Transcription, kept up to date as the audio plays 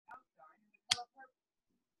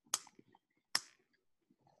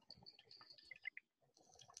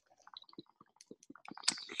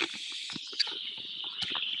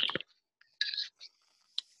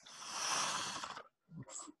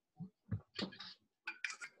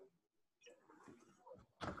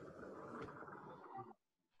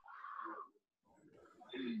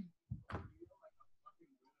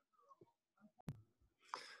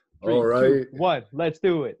All 3, 2, right. 1. Let's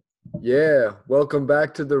do it. Yeah. Welcome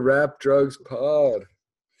back to the Rap Drugs Pod.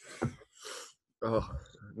 Oh,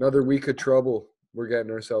 another week of trouble we're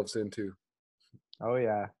getting ourselves into. Oh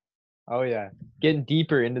yeah. Oh yeah. Getting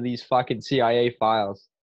deeper into these fucking CIA files.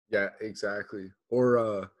 Yeah, exactly.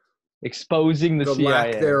 Or Exposing the the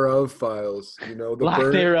lack CIA. thereof files,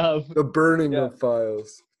 Lack thereof. the burning Yeah. of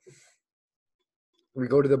files. We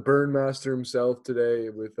go to the burn master himself today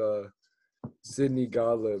with Sidney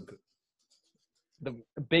Gottlieb. The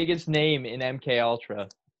biggest name in MK Ultra.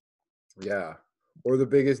 Yeah. Or the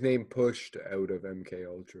biggest name pushed out of MK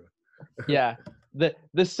Ultra. Yeah.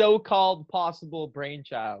 The so-called possible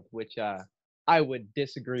brainchild, which I would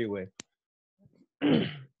disagree with.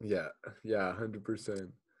 Yeah,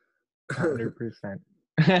 100%. 100%.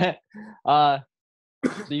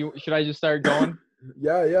 Should I just start going?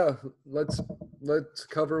 Yeah. Let's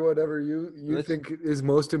cover whatever you think is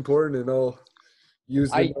most important, and I'll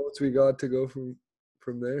use the notes we got to go from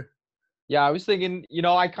there. Yeah, I was thinking,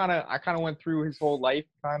 I kind of went through his whole life,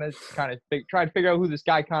 tried to figure out who this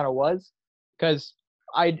guy kind of was, because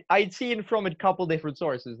I'd seen from a couple different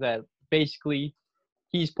sources that basically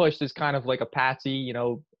he's pushed as kind of like a patsy,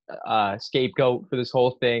 scapegoat for this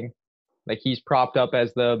whole thing. Like he's propped up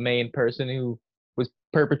as the main person who was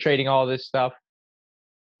perpetrating all this stuff.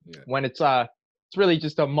 Yeah. When it's really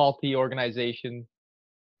just a multi-organization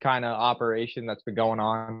kind of operation that's been going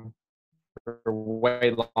on for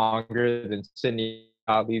way longer than Sidney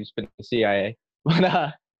Gottlieb's been in the CIA.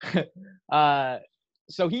 But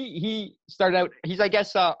so he started out. He's, I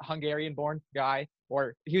guess, a Hungarian-born guy,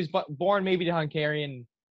 or he was born maybe to Hungarian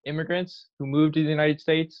immigrants who moved to the United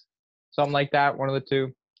States, something like that. One of the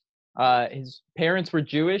two. His parents were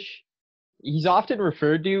Jewish. He's often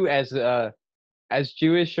referred to as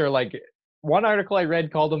Jewish, or like one article I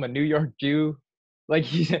read called him a New York Jew. Like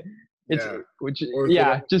just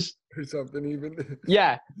or something even.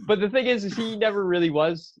 Yeah, but the thing is he never really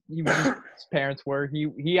was. His parents were.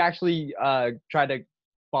 He actually tried to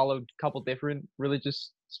follow a couple different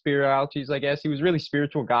religious spiritualities, I guess. He was a really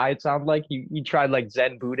spiritual guy, it sounded like. He tried like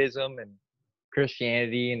Zen Buddhism and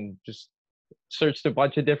Christianity and just searched a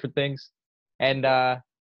bunch of different things. And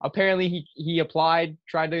apparently he applied,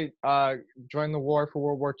 tried to join the war for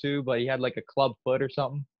World War II, but he had like a club foot or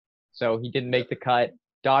something. So he didn't make the cut,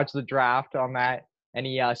 dodged the draft on that. And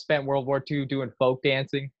he spent World War II doing folk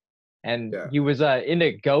dancing. And he was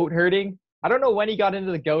into goat herding. I don't know when he got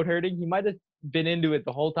into the goat herding. He might have been into it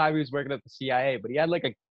the whole time he was working at the CIA, but he had like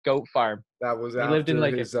a goat farm. That was he after lived in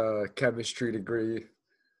like his chemistry degree.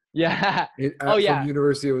 Yeah. From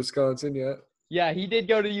University of Wisconsin, yeah. Yeah, he did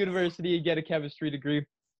go to university and get a chemistry degree.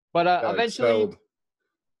 But eventually... Excelled.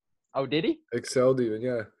 Oh, did he? Excelled even,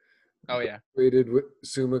 yeah. Oh, yeah. Graduated with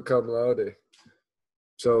summa cum laude.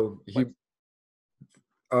 So he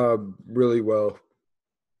really well,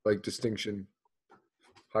 like distinction.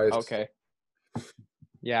 Highest. Okay.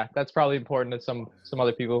 Yeah, that's probably important to some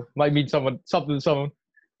other people. Might mean something to someone.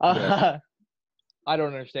 I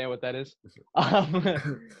don't understand what that is.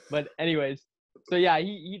 But anyways, so yeah,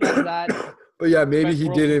 he does that. But yeah, maybe he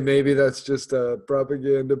didn't. Maybe that's just a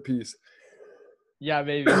propaganda piece. Yeah,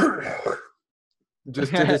 maybe.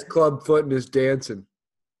 Just did his club foot and his dancing.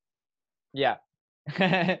 Yeah.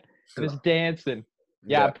 And his dancing.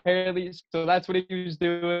 Yeah, apparently. So that's what he was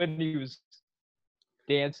doing. He was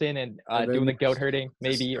dancing and doing the goat herding,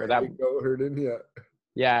 maybe, or that. Goat herding, yeah.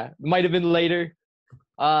 Yeah, might have been later.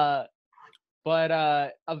 But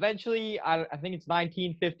eventually, I think it's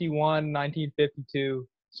 1951, 1952.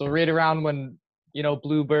 So right around when,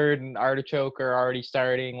 Bluebird and Artichoke are already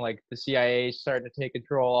starting, like the CIA is starting to take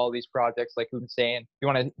control of all these projects, like we've been saying. If you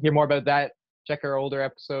want to hear more about that, check our older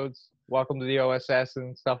episodes. Welcome to the OSS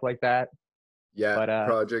and stuff like that. Yeah, but,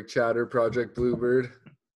 Project Chatter, Project Bluebird.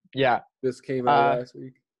 Yeah. This came out last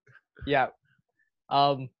week. Yeah.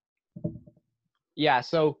 Yeah,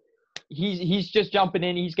 so he's just jumping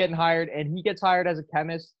in. He's getting hired, and he gets hired as a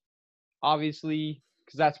chemist, obviously,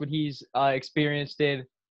 because that's what he's experienced in.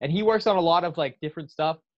 And he works on a lot of like different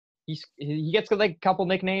stuff. He gets like a couple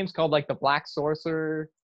nicknames called like the Black Sorcerer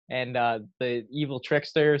and the Evil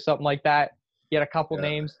Trickster or something like that. He had a couple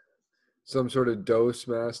names. Some sort of dose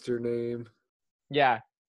master name. Yeah.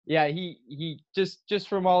 He just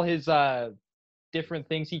from all his different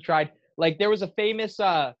things he tried. Like there was a famous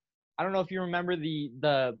I don't know if you remember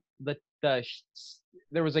there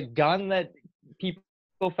was a gun that people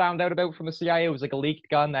found out about from the CIA. It was like a leaked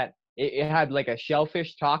gun that it had like a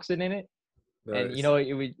shellfish toxin in it. Nice. And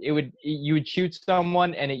you would shoot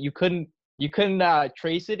someone and you couldn't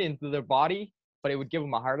trace it into their body, but it would give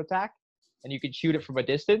them a heart attack, and you could shoot it from a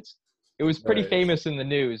distance. It was pretty Nice. famous in the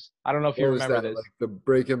news. I don't know if you What was remember that? this. Like the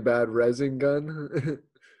Breaking Bad resin gun?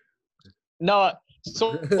 No,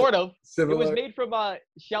 sort of. It was Similar. made from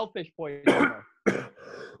shellfish poisoning.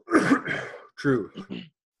 True.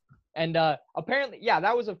 And apparently, yeah,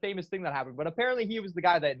 that was a famous thing that happened. But apparently, he was the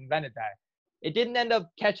guy that invented that. It didn't end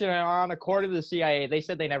up catching on. According to the CIA, they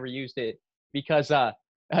said they never used it because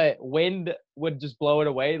wind would just blow it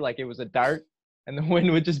away like it was a dart, and the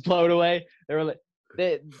wind would just blow it away.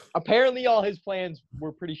 Apparently all his plans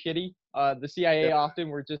were pretty shitty. The CIA often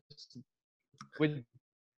were just would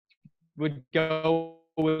go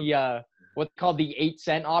with the what's called the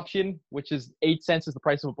 8-cent option, which is 8 cents is the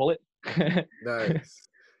price of a bullet. Nice.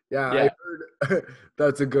 Yeah, Yeah. I heard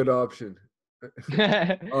that's a good option.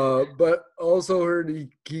 But also heard he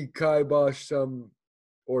kiboshed some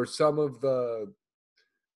of the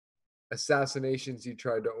assassinations he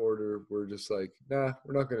tried to order were just like, nah,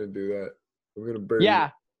 we're not gonna do that. We're gonna bury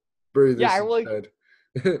this instead.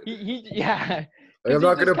 Yeah. Like, I'm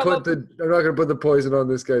not gonna put the poison on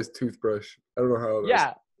this guy's toothbrush. I don't know how.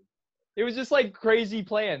 Yeah, it was just like crazy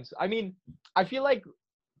plans. I mean, I feel like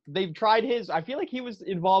they've tried his. I feel like he was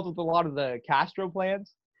involved with a lot of the Castro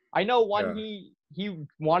plans. I know one he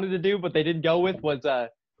wanted to do, but they didn't go with was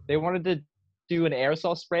they wanted to do an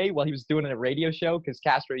aerosol spray while he was doing a radio show because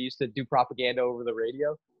Castro used to do propaganda over the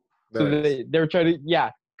radio. So nice. they were trying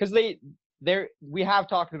to because we have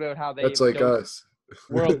talked about how they That's like us.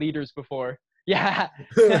 world leaders before. Yeah.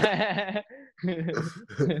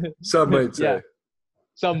 Some might say. Yeah.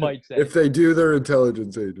 Some might say. If they do, they're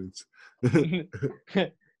intelligence agents.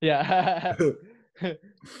 Yeah.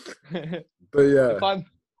 But yeah.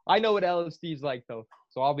 I know what LSD is like though,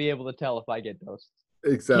 so I'll be able to tell if I get dosed.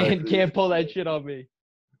 Exactly. Can't pull that shit on me.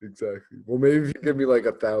 Exactly. Well, maybe if you give me like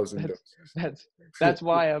 1,000 doses. That's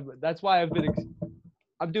why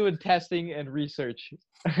I'm doing testing and research.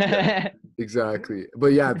 Yeah, exactly.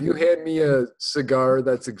 But yeah, if you hand me a cigar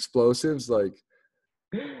that's explosives, like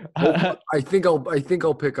I think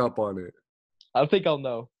I'll pick up on it. I think I'll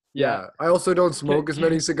know. Yeah. I also don't smoke as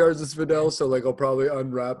many cigars as Fidel, so like I'll probably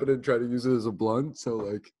unwrap it and try to use it as a blunt. So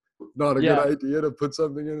like, not a good idea to put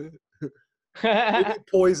something in it. Maybe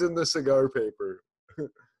poison the cigar paper.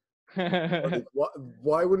 Like,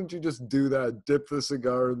 why wouldn't you just do that? Dip the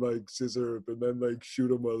cigar in like scissor and then like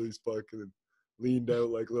shoot him while he's fucking leaned out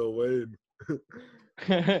like Lil Wayne.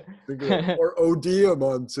 Or OD him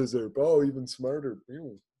on scissor. Oh, even smarter.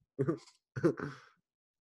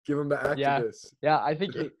 Give him the activist. Yeah, I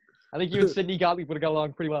think you and Sidney Gottlieb would have got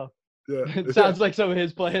along pretty well. Yeah. It sounds like some of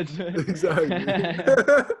his plans. Exactly.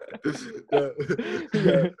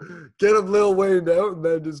 Yeah. Get him Lil Wayne out and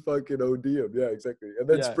then just fucking OD him. Yeah, exactly. And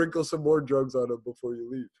then sprinkle some more drugs on him before you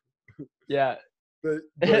leave. Yeah. But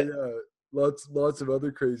yeah, lots of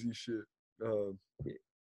other crazy shit.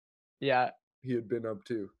 Yeah. He had been up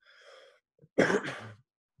to.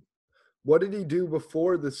 What did he do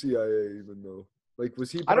before the CIA? Even though, like,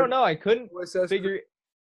 was he? I don't know. I couldn't OSS figure.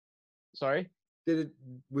 Sorry.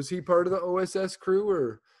 Was he part of the OSS crew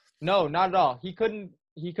or? No, not at all. He couldn't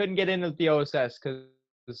get in with the OSS because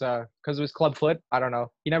it was club foot. I don't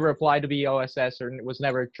know. He never applied to be OSS or was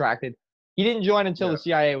never attracted. He didn't join until the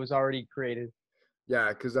CIA was already created. Yeah,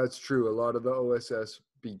 because that's true. A lot of the OSS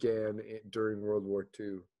began during World War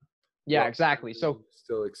II. Yeah, exactly. So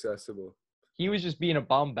still accessible. He was just being a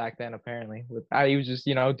bum back then, apparently. He was just,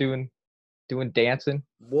 doing dancing.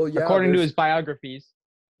 Well, yeah. According to his biographies.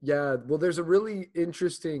 Yeah, well, there's a really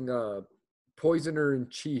interesting poisoner in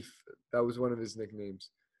chief. That was one of his nicknames.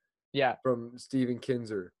 Yeah. From Stephen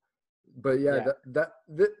Kinzer. But yeah. That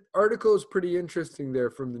article is pretty interesting there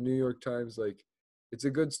from the New York Times. Like, it's a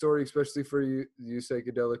good story, especially for you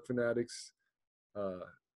psychedelic fanatics.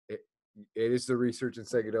 It is the Research in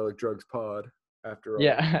Psychedelic Drugs pod, after all.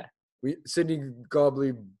 Yeah. Sidney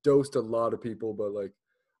Gottlieb dosed a lot of people, but like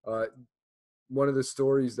one of the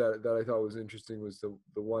stories that I thought was interesting was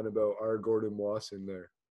the one about R. Gordon Wasson there.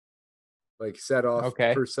 Like, set off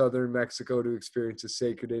for southern Mexico to experience a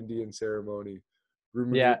sacred Indian ceremony,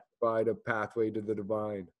 rumored to provide a pathway to the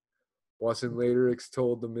divine. Wasson later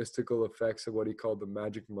extolled the mystical effects of what he called the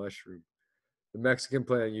magic mushroom, the Mexican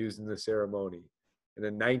plant used in the ceremony, in a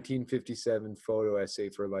 1957 photo essay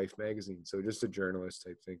for Life magazine. So just a journalist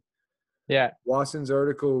type thing. Yeah. Wasson's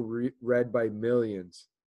article, read by millions,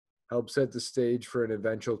 helped set the stage for an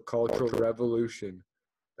eventual cultural revolution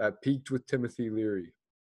that peaked with Timothy Leary,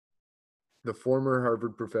 the former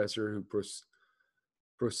Harvard professor who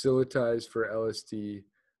proselytized for LSD,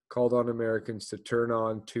 called on Americans to turn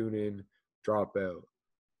on, tune in, drop out.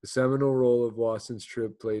 The seminal role of Wasson's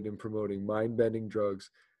trip played in promoting mind-bending drugs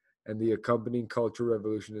and the accompanying cultural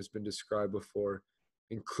revolution has been described before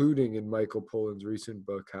including in Michael Pollan's recent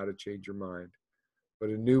book, How to Change Your Mind, but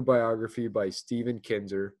a new biography by Stephen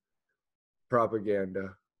Kinzer,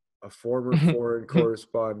 Propaganda, a former foreign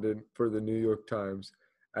correspondent for the New York Times,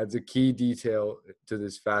 adds a key detail to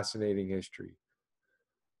this fascinating history.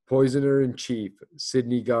 Poisoner-in-Chief,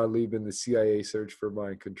 Sidney Gottlieb and the CIA search for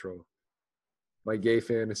mind control. My gay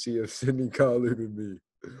fantasy of Sidney Gottlieb and me.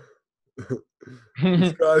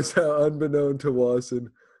 Describes how, unbeknown to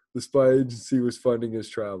Wasson, the spy agency was funding his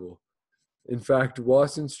travel. In fact,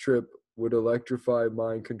 Wasson's trip would electrify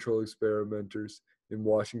mind control experimenters in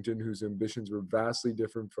Washington whose ambitions were vastly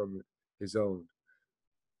different from his own.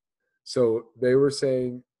 So they were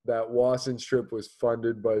saying that Wasson's trip was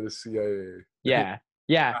funded by the CIA. Yeah.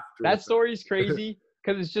 That story's crazy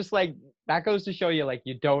because it's just like, that goes to show you, like,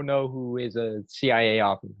 you don't know who is a CIA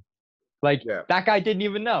officer. Like, that guy didn't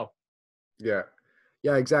even know. Yeah,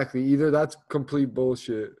 exactly. Either that's complete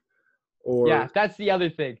bullshit, or that's the other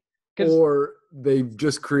thing. Or they've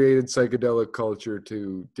just created psychedelic culture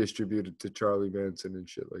to distribute it to Charlie Manson and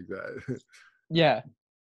shit like that. Yeah,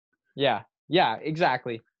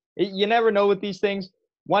 exactly. You never know with these things.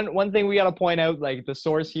 One thing we got to point out, like, the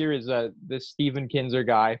source here is this Stephen Kinzer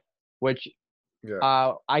guy, which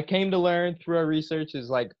I came to learn through our research is,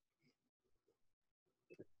 like,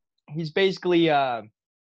 he's basically a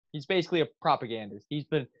propagandist.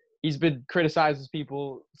 He's been criticized as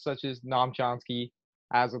people such as Noam Chomsky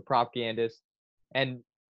as a propagandist, and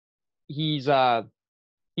he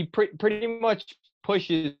pretty much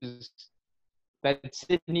pushes that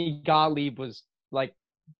Sidney Gottlieb was, like,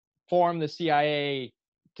 formed the CIA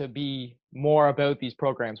to be more about these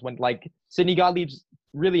programs, when, like, Sidney Gottlieb's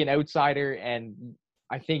really an outsider and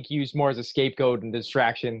I think used more as a scapegoat and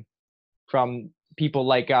distraction from people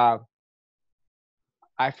like I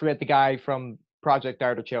forget the guy from Project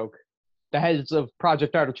Artichoke, the heads of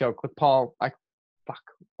Project Artichoke with Paul. I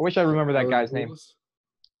wish I remember that guy's name.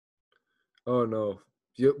 Oh no,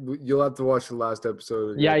 you'll have to watch the last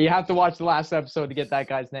episode again. Yeah, you have to watch the last episode to get that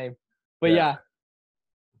guy's name. But yeah,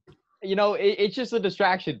 you know, it's just a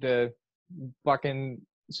distraction to fucking,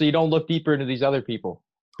 so you don't look deeper into these other people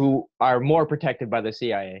who are more protected by the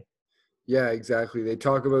CIA. Yeah, exactly. They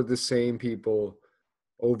talk about the same people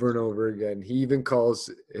over and over again. He even calls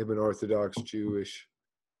him an Orthodox Jewish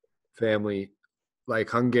family, like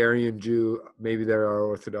Hungarian Jew. Maybe they are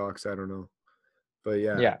Orthodox, I don't know. But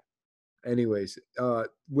yeah. Anyways,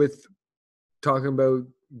 with talking about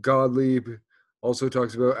Gottlieb, also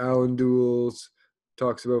talks about Alan Dulles,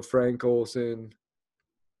 talks about Frank Olson.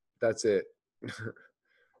 That's it.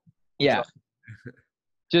 Yeah.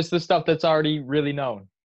 Just the stuff that's already really known.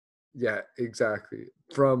 Yeah, exactly.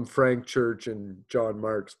 From Frank Church and John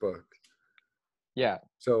Mark's book. Yeah.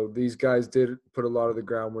 So these guys did put a lot of the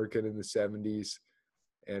groundwork in the 70s,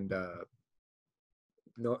 and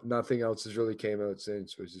nothing else has really came out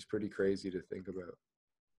since, which is pretty crazy to think about.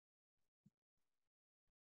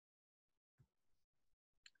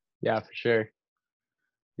 Yeah, for sure.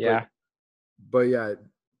 Yeah. But yeah,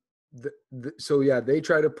 so yeah, they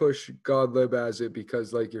try to push Gottlieb as it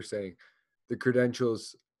because, like you're saying, the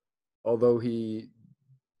credentials, although he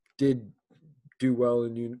did do well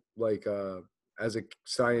in as a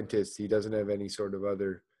scientist, he doesn't have any sort of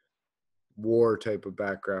other war type of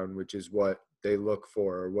background, which is what they look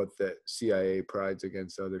for, or what the CIA prides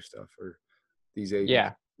against other stuff, or these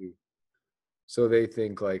agents do. So they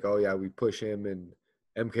think like, oh yeah, we push him, and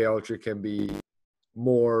MK Ultra can be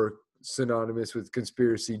more synonymous with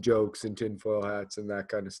conspiracy jokes and tinfoil hats and that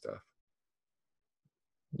kind of stuff.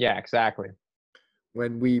 Yeah, exactly.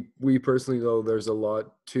 When we personally know there's a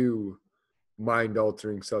lot to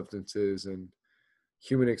mind-altering substances and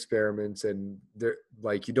human experiments, and they're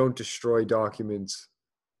like, you don't destroy documents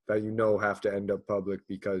that you know have to end up public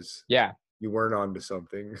because you weren't onto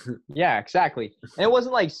something. Yeah, exactly. And it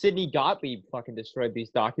wasn't like Sidney Gottlieb fucking destroyed these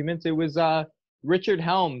documents. It was Richard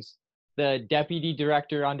Helms, the deputy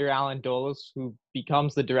director under Alan Dulles, who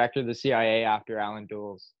becomes the director of the CIA after Alan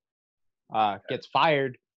Dulles gets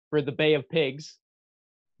fired for the Bay of Pigs,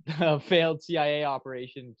 the failed CIA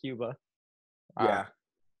operation in Cuba.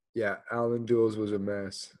 Yeah, Alan Dulles was a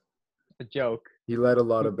mess. A joke. He led a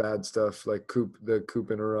lot of bad stuff, like the coup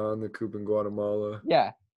in Iran, the coup in Guatemala.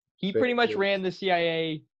 Yeah. He pretty much ran the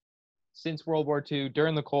CIA since World War II,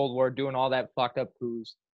 during the Cold War, doing all that fucked up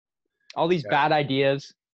coups. All these bad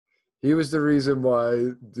ideas. He was the reason why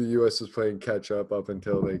the U.S. was playing catch up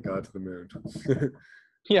until they got to the moon.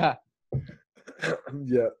 Yeah.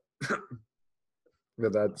 Yeah.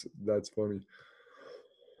 Yeah, that's funny.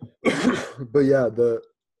 But yeah, the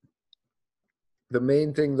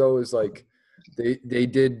main thing though is like they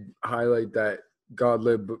did highlight that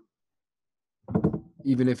Gottlieb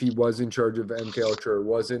even if he was in charge of MK Ultra or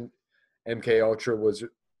wasn't, MK Ultra was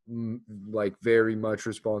like very much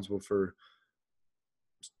responsible for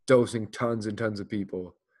dosing tons and tons of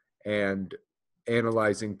people and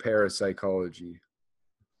analyzing parapsychology.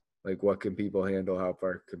 Like, what can people handle? How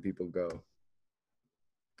far can people go?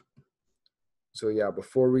 So yeah,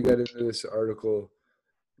 before we get into this article,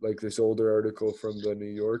 like this older article from the New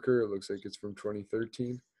Yorker, it looks like it's from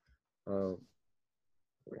 2013.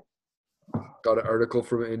 Got an article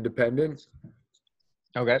from Independent,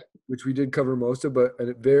 Okay. which we did cover most of, but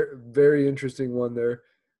a very, very interesting one there. It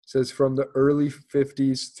says from the early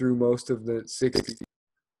 50s through most of the 60s,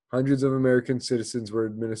 hundreds of American citizens were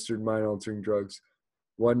administered mind-altering drugs.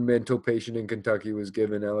 One mental patient in Kentucky was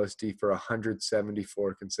given LSD for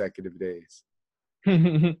 174 consecutive days.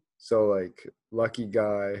 So, like, lucky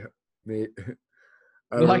guy.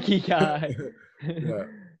 Lucky guy. Yeah.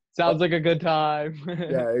 Sounds like a good time.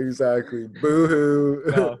 Yeah, exactly. Boo-hoo.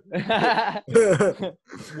 No.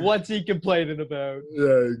 What's he complaining about?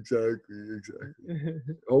 Yeah, exactly.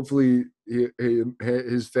 Hopefully,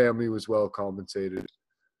 his family was well compensated.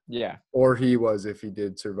 Yeah. Or he was if he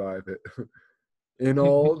did survive it. In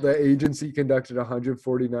all, the agency conducted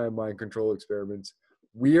 149 mind control experiments.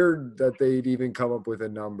 Weird that they'd even come up with a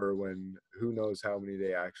number when who knows how many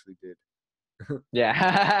they actually did.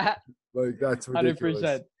 Yeah. Like, that's ridiculous.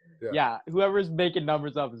 100%. Yeah. Whoever's making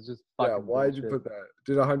numbers up is just fucking why'd you bullshit. put that?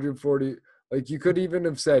 Did 140? Like, you could even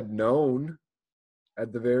have said known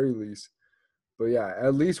at the very least. But yeah,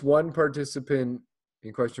 at least one participant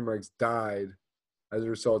in question marks died as a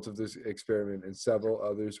result of this experiment, and several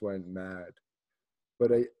others went mad.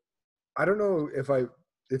 But I don't know if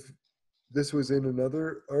this was in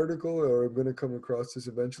another article or I'm going to come across this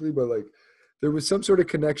eventually, but like there was some sort of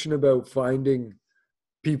connection about finding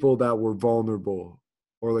people that were vulnerable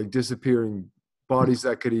or like disappearing bodies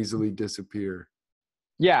that could easily disappear.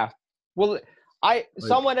 Yeah. Well,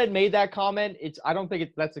 someone had made that comment. I don't think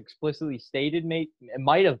that's explicitly stated. It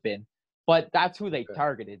might have been, but that's who they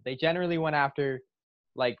targeted. They generally went after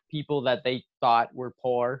like people that they thought were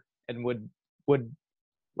poor and would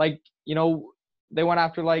like, you know, they went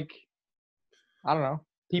after like, I don't know,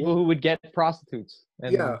 people who would get prostitutes.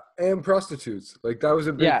 And prostitutes. Like, that was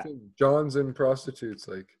a big thing. Johns and prostitutes.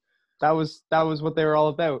 Like, that was what they were all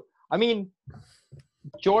about. I mean,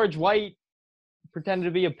 George White pretended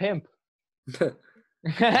to be a pimp.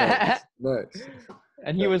 Nice.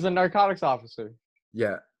 And he was a narcotics officer.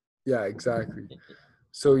 Yeah, exactly.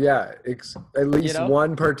 So yeah, at least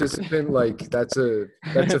one participant. Like, that's a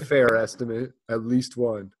fair estimate. At least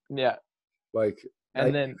one. Yeah. Like,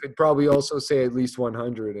 and then you could probably also say at least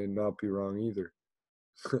 100 and not be wrong either.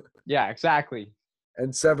 Yeah, exactly.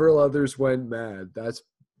 And several others went mad. That's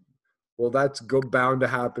bound to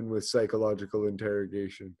happen with psychological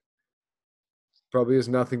interrogation. Probably has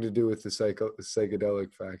nothing to do with the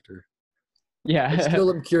psychedelic factor. Yeah. I still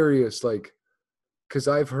am curious, like, because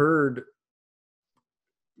I've heard,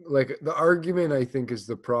 like, the argument I think is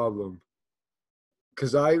the problem.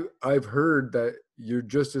 Because I've heard that you're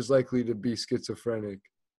just as likely to be schizophrenic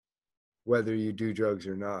whether you do drugs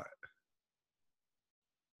or not.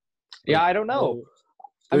 Yeah, I don't know.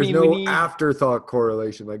 There's no afterthought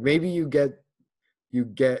correlation. Like, maybe you get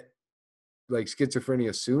like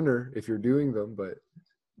schizophrenia sooner if you're doing them, but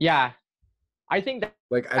yeah, I think that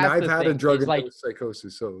like, and I've had a drug-induced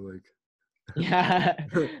psychosis, so like, yeah,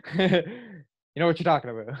 you know what you're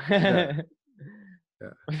talking about.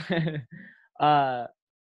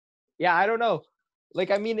 Yeah, I don't know. Like,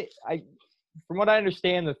 I mean, from what I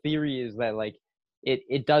understand, the theory is that like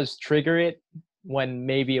it does trigger it when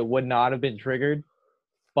maybe it would not have been triggered,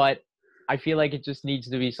 but I feel like it just needs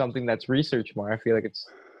to be something that's researched more. I feel like it's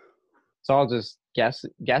all just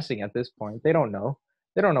guessing at this point. They don't know.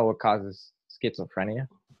 They don't know what causes schizophrenia.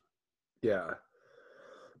 Yeah.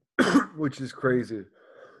 Which is crazy.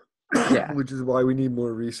 Yeah. Which is why we need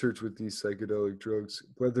more research with these psychedelic drugs,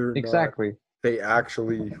 whether or not they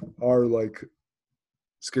actually are like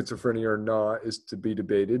schizophrenia or not is to be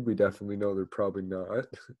debated. We definitely know they're probably not.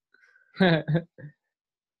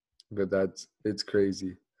 But it's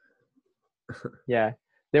crazy. Yeah.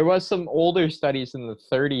 There was some older studies in the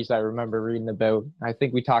 30s I remember reading about. I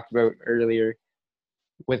think we talked about earlier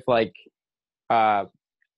with like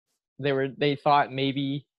they thought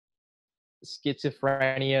maybe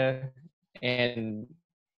schizophrenia and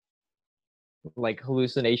like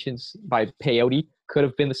hallucinations by peyote could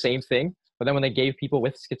have been the same thing. But then when they gave people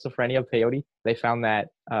with schizophrenia peyote, they found that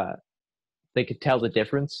they could tell the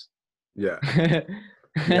difference. Yeah.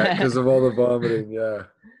 Yeah, because of all the vomiting. Yeah.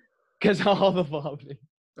 Because of all the vomiting.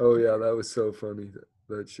 Oh yeah, that was so funny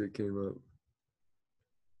that shit came up.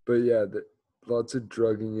 But yeah, lots of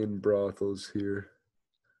drugging in brothels here.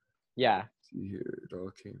 Yeah. See here, it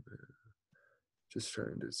all came in. Just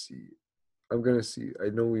trying to see. I'm gonna see. I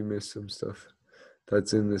know we missed some stuff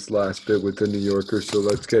that's in this last bit with the New Yorker, so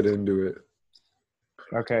let's get into it.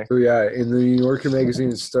 Okay. So yeah, in the New Yorker magazine,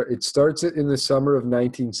 it starts in the summer of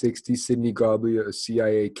 1960. Sidney Gottlieb, a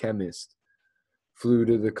CIA chemist, flew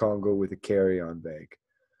to the Congo with a carry-on bag.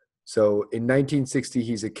 So in 1960,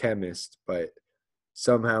 he's a chemist, but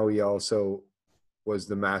somehow he also was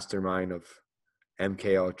the mastermind of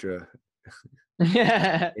MK Ultra in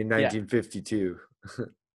Yeah. 1952.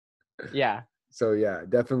 Yeah. So yeah,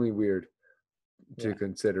 definitely weird to Yeah.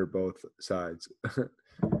 consider both sides.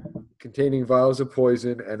 Containing vials of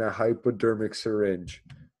poison and a hypodermic syringe.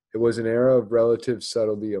 It was an era of relative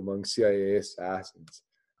subtlety among CIA assassins.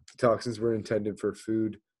 The toxins were intended for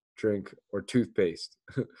food, drink, or toothpaste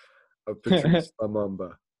of Patrice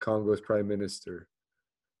Lumumba, Congo's prime minister,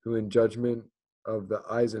 who, in judgment of the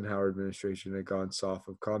Eisenhower administration, had gone soft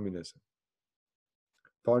of communism.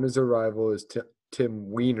 Upon his arrival, as Tim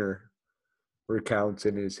Weiner recounts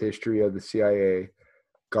in his History of the CIA,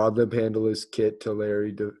 Gottlieb handed his kit to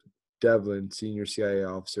Larry Devlin, senior CIA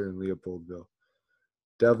officer in Leopoldville.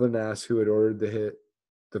 Devlin asked who had ordered the hit.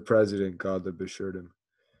 The president, Gottlieb assured him.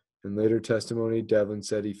 In later testimony, Devlin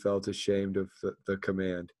said he felt ashamed of the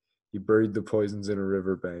command. He buried the poisons in a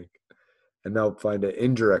riverbank and helped find an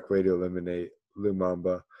indirect way to eliminate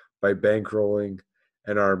Lumumba by bankrolling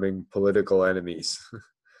and arming political enemies.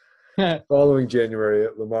 Following January,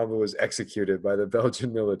 Lumumba was executed by the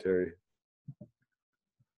Belgian military.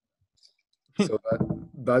 So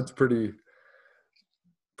that's pretty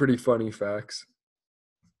funny facts.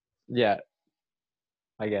 Yeah.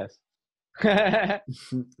 I guess. Yeah,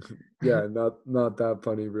 not that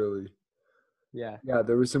funny really. Yeah. Yeah,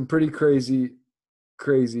 there was some pretty crazy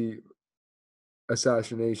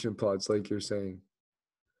assassination plots, like you're saying.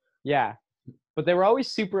 Yeah. But they were always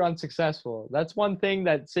super unsuccessful. That's one thing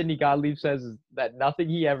that Sidney Gottlieb says, is that nothing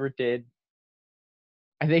he ever did,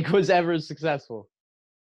 I think, was ever successful.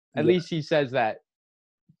 At Yeah, least he says that.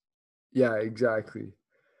 yeah, exactly.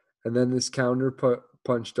 And then this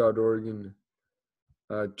counterpunch.org in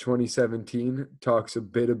 2017 talks a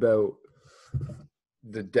bit about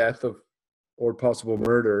the death of or possible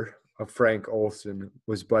murder of Frank Olson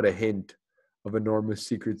was but a hint of enormous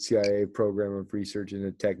secret CIA program of research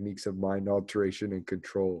into techniques of mind alteration and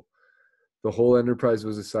control. The whole enterprise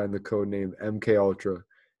was assigned the code name MK Ultra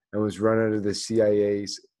and was run out of the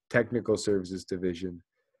CIA's Technical Services Division,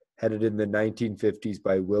 headed in the 1950s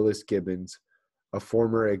by Willis Gibbons, a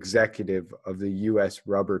former executive of the U.S.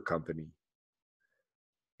 Rubber Company.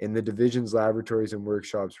 In the division's laboratories and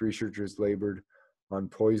workshops, researchers labored on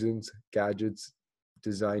poisons, gadgets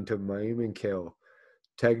designed to maim and kill,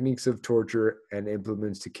 techniques of torture, and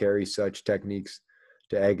implements to carry such techniques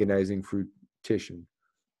to agonizing fruition.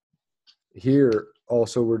 Here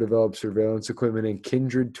also were developed surveillance equipment and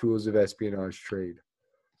kindred tools of espionage trade.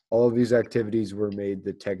 All of these activities were made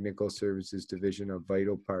the Technical Services Division a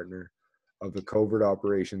vital partner of the covert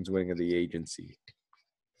operations wing of the agency.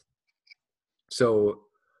 So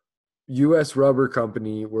U.S. Rubber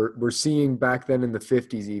Company, we're seeing back then in the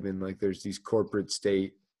 50s even, like there's these corporate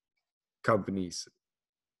state companies.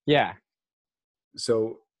 Yeah.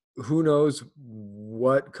 So who knows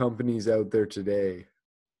what companies out there today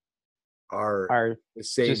are Are the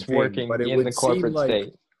same just thing, but working it in the would seem corporate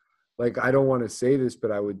state. like I don't want to say this,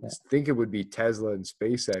 but I would Yeah. think it would be Tesla and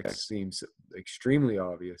SpaceX. Seems extremely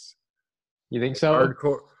obvious. You think Like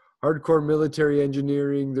so? hardcore military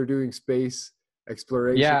engineering. They're doing space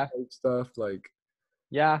exploration Yeah. type stuff. Like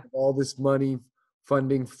Yeah. all this money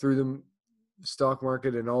funding through the stock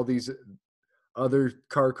market, and all these other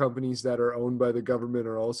car companies that are owned by the government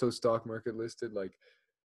are also stock market listed. Like,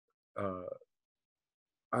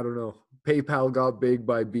 I don't know. PayPal got big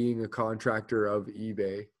by being a contractor of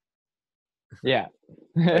eBay. Yeah.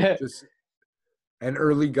 Like just, and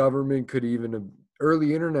early government could even have,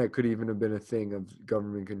 early internet could even have been a thing of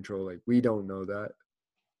government control. Like we don't know that.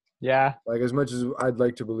 Yeah. Like as much as I'd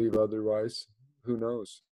like to believe otherwise, who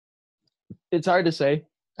knows? It's hard to say.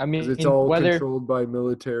 I Because it's mean, all whether controlled by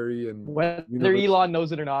military and university. Elon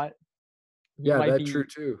knows it or not, he Yeah, might that's true be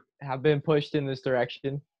too. have been pushed in this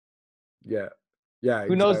direction. Yeah. Yeah,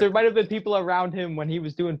 Who knows? There exactly. might have been people around him when he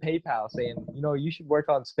was doing PayPal saying, you should work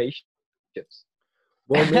on spaceships.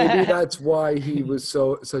 Well, maybe that's why he was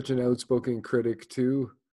such an outspoken critic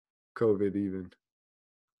to COVID even.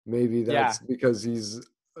 Maybe Yeah. that's because he's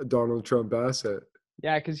a Donald Trump asset.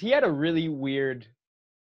 Yeah, because he had a really weird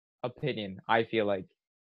opinion, I feel like.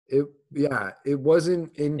 It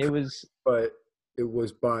wasn't It incorrect, was, but it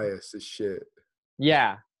was biased as shit.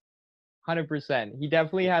 yeah. 100%. He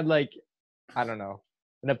definitely had like, I don't know,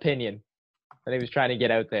 an opinion that he was trying to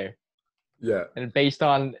get out there, Yeah. and based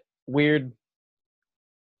on weird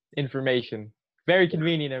information, very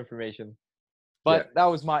convenient information. Yeah.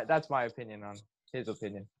 But that's my opinion on his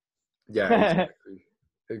opinion. Yeah, exactly.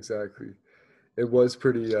 Exactly. It was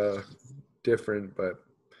pretty different, but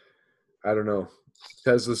I don't know.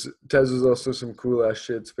 Tesla's also some cool ass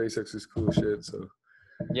shit. SpaceX is cool shit. So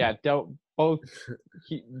Yeah, both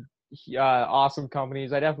awesome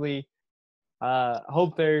companies. I definitely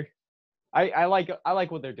hope they're. I like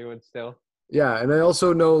what they're doing still. yeah, and I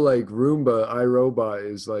also know like Roomba, iRobot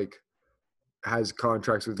is like has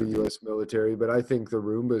contracts with the U.S. military, but I think the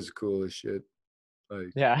Roomba is cool as shit. Like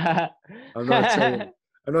Yeah. I'm not saying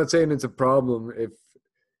I'm not saying it's a problem. If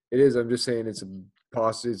it is, I'm just saying it's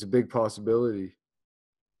it's a big possibility.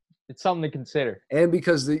 It's something to consider. And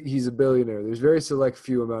because he's a billionaire, there's very select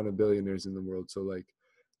few amount of billionaires in the world. So like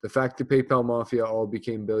the fact that PayPal Mafia all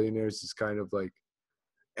became billionaires is kind of like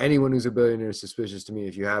anyone who's a billionaire is suspicious to me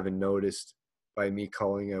if you haven't noticed by me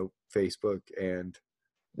calling out Facebook and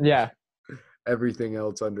Yeah, everything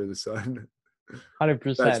else under the sun. That's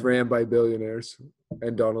 100%. ran by billionaires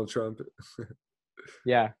and Donald Trump.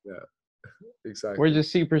 Yeah, Yeah, exactly. we're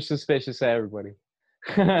just super suspicious of everybody.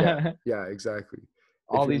 Yeah, yeah, exactly.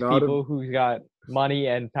 If All you're these not people who got money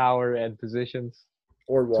and power and positions.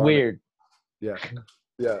 or It's want it. weird. Yeah,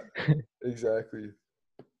 yeah, exactly.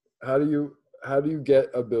 How do you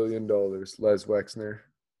get $1 billion, Les Wexner?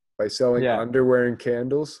 By selling Yeah. underwear and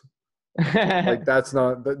candles? Like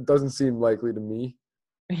that doesn't seem likely to me.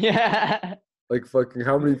 Yeah. Like fucking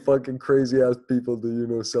how many fucking crazy ass people do you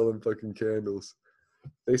know selling fucking candles?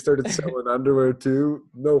 They started selling underwear too.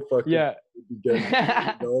 No fucking Yeah. getting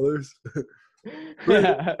 $1 billion.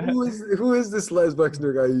 Yeah. Who is this Les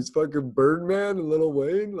Wexner guy? He's fucking Birdman and Lil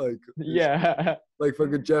Wayne? Yeah. Like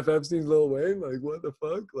fucking Jeff Epstein's Lil Wayne? Like what the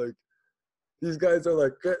fuck? Like these guys are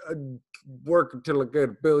like work until I get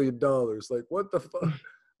 $1 billion. Like what the fuck?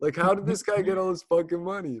 Like how did this guy get all this fucking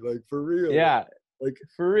money? Like for real? Yeah. Like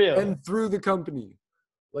For real. and through the company.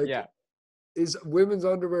 Like Yeah. is women's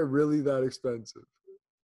underwear really that expensive?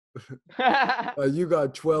 You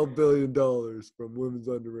got $12 billion from women's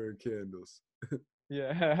underwear and candles.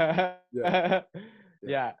 Yeah. Yeah.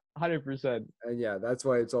 Yeah. 100%. And yeah, that's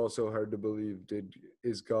why it's also hard to believe.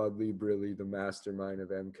 Is Gottlieb really the mastermind of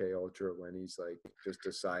MK Ultra when he's like just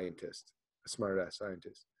a scientist, a smart ass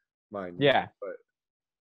scientist, mind you. Yeah. But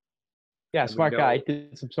Yeah. and we Smart guy. know,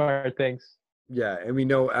 Did some smart things. yeah, and we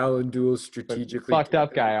know Alan Dulles But strategically fucked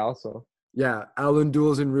up guy also. Yeah, Alan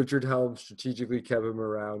Dulles and Richard Helms strategically kept him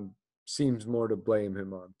around. Seems more to blame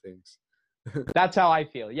him on things. That's how I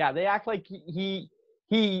feel. Yeah. They act like he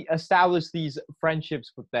established these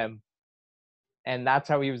friendships with them, and that's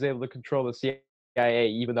how he was able to control the CIA,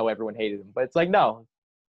 even though everyone hated him. But it's like, no,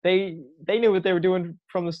 they knew what they were doing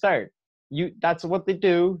from the start. That's what they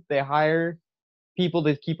do. They hire people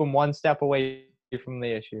to keep them one step away from the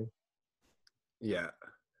issue. Yeah,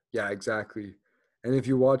 yeah, exactly. And if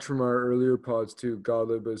you watch from our earlier pods too,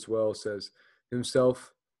 Gottlieb as well said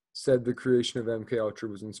the creation of MK Ultra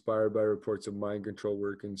was inspired by reports of mind control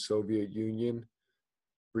work in Soviet Union,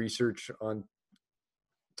 research on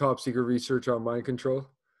top secret research on mind control,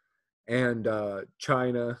 and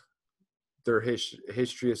China, their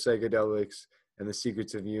history of psychedelics, and the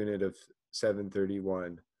secrets of Unit of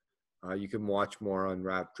 731. You can watch more on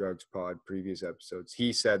Rap Drugs Pod previous episodes.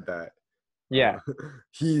 He said that. Yeah.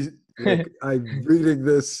 I'm reading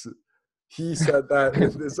this. He said that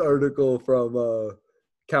in this article from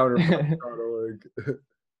counterpunch.org.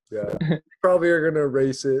 Yeah. Probably are going to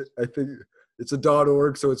erase it. I think it's a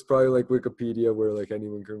 .org, so it's probably like Wikipedia where like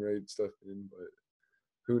anyone can write stuff in, but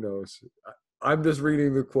who knows? I'm just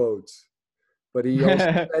reading the quotes. But he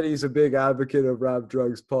also said he's a big advocate of Rap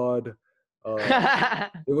Drugs Pod.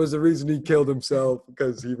 It was the reason he killed himself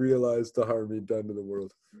because he realized the harm he'd done to the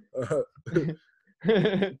world.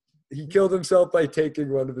 He killed himself by taking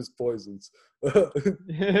one of his poisons.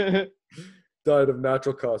 Died of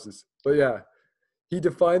natural causes. But yeah, he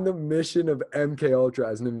defined the mission of MK Ultra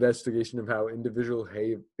as an investigation of how individual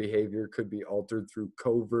behavior could be altered through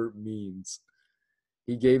covert means.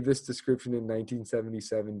 He gave this description in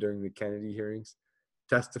 1977 during the Kennedy hearings,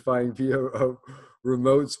 testifying via a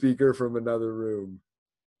remote speaker from another room.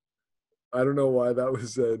 I don't know why that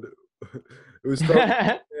was said. It was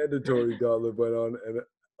mandatory, Gottlieb went on, and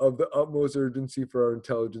of the utmost urgency for our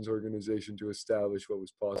intelligence organization to establish what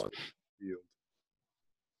was possible in the field.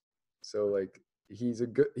 So, like, he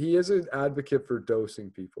is an advocate for dosing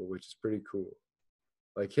people, which is pretty cool.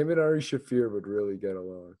 Like, him and Ari Shafir would really get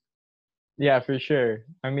along. Yeah, for sure.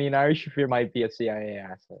 I mean, Ari Shafir might be a CIA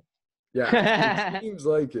asset. Yeah, it seems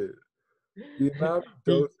like it. The amount of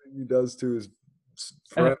He, dosing he does to his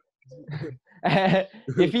friends.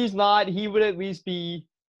 if he's not, he would at least be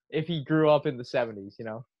if he grew up in the 70s, you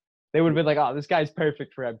know? They would have been like, oh, this guy's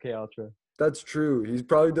perfect for MK Ultra. That's true. He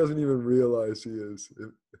probably doesn't even realize he is.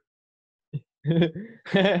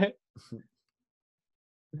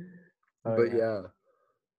 Oh, But yeah.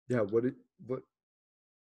 yeah. What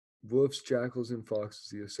wolves, jackals, and foxes,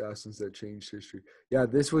 the assassins that changed history. Yeah,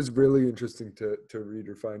 this was really interesting to read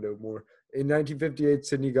or find out more. In 1958,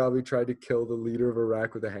 Sidney Gottlieb tried to kill the leader of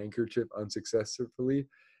Iraq with a handkerchief unsuccessfully,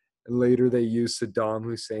 and later they used Saddam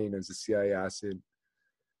Hussein as a CIA asset,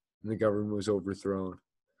 and the government was overthrown.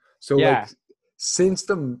 So, like, Yeah, since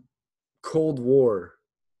the Cold War,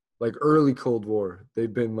 like early Cold War,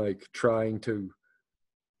 they've been like trying to,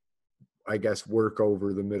 I guess, work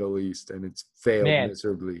over the Middle East, and it's failed man.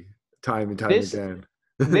 miserably time and time This again.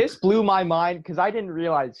 this blew my mind because I didn't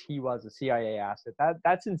realize he was a CIA asset.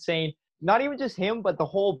 That's insane. Not even just him, but the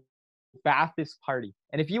whole Ba'athist Party.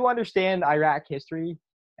 And if you understand Iraq history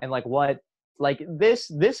and like what like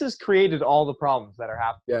this has created all the problems that are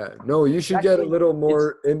happening. Yeah, no, you should get a Actually, little it's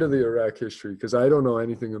more into the Iraq history because I don't know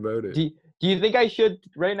anything about it. do you think I should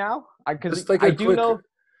right now? Because Just like I a do quick, know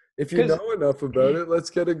if you because know enough about it,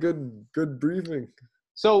 let's get a good briefing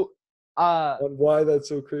so on why that's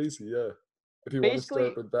so crazy. Yeah, if you want to start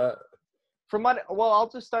basically with that. from what I'll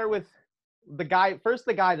just start with the guy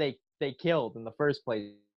they killed in the first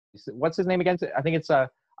place. What's his name again? I think it's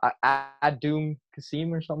Adum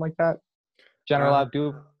Qasim or something like that. General Uh,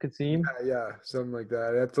 Abdul Qasim. yeah, something like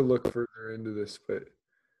that. I have to look further into this, but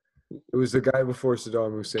it was the guy before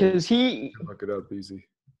Saddam Hussein. Because You can look it up easy.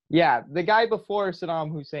 yeah, the guy before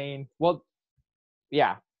Saddam Hussein. Well,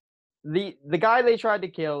 yeah, the guy they tried to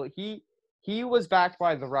kill. He was backed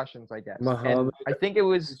by the Russians, I guess, and Muhammad I think it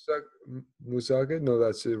was Musaga? No,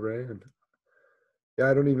 that's Iran. Yeah,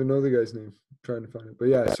 I don't even know the guy's name. I'm trying to find it, but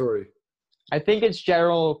yeah, sorry. I think it's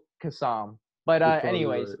General Qassam. But You're probably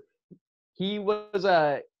anyways,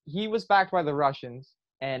 right. he was backed by the Russians,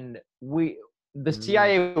 and the Mm,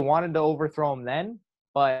 CIA wanted to overthrow him then,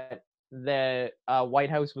 but the White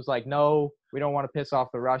House was like, no, we don't want to piss off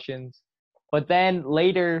the Russians. But then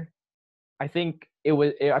later, I think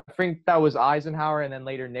that was Eisenhower, and then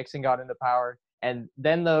later Nixon got into power, and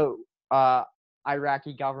then the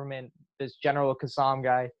Iraqi government, this General Qassam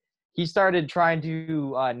guy, he started trying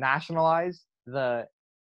to nationalize the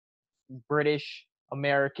British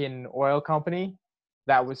American oil company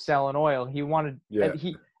that was selling oil. He wanted yeah.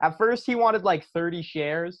 he at first he wanted like 30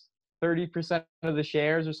 shares, 30% of the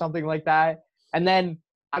shares or something like that. And then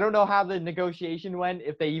I don't know how the negotiation went,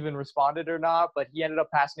 if they even responded or not, but he ended up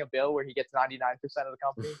passing a bill where he gets 99% of the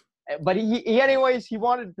company. But he anyways, he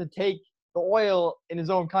wanted to take the oil in his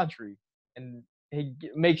own country and he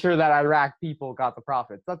make sure that Iraq people got the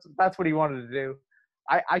profits. That's what he wanted to do.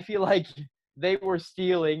 I feel like they were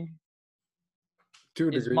stealing To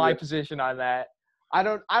a is degree, my yeah. position on that. I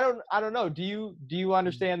don't know. Do you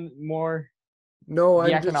understand more No,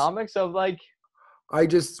 the economics of like I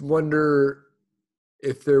just wonder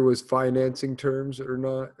if there was financing terms or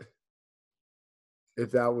not,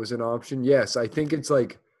 if that was an option. Yes, I think it's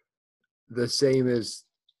like the same as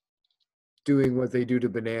doing what they do to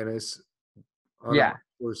bananas on a yeah. much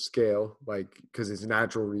worse scale, like because it's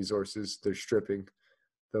natural resources, they're stripping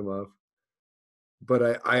them of.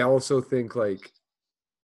 But I also think like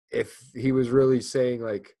if he was really saying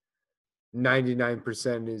like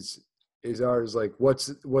 99% is ours, like what's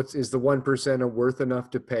is the 1% worth enough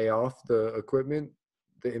to pay off the equipment,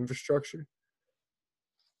 the infrastructure?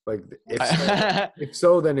 Like if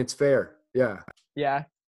so, then it's fair. Yeah. Yeah.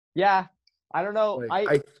 Yeah. I don't know.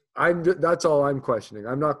 Like I'm that's all I'm questioning.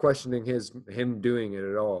 I'm not questioning him doing it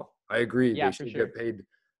at all. I agree they Yeah, for should sure. get paid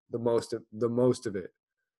the most of it.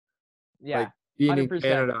 Yeah. Like being in 100%.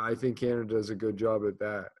 Canada, I think Canada does a good job at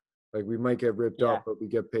that. Like we might get ripped off, Yeah, but we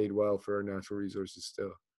get paid well for our natural resources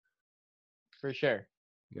still. for sure.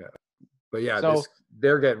 Yeah. But yeah, So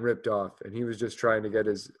they're getting ripped off and he was just trying to get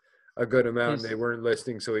a good amount and his they weren't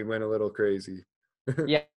listening, so he went a little crazy.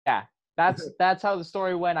 yeah, yeah. That's how the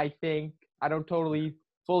story went, I think. I don't totally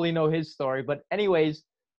fully know his story, but anyways,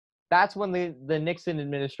 that's when the Nixon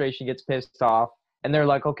administration gets pissed off and they're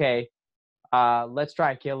like, okay, let's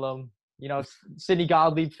try and kill him. You know, Sidney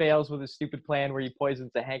Gottlieb fails with his stupid plan where he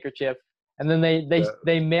poisons a handkerchief, and then Yeah.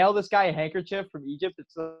 they mail this guy a handkerchief from Egypt.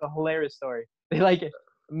 It's a hilarious story. They like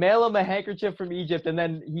mail him a handkerchief from Egypt, and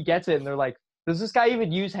then he gets it, and they're like, "Does this guy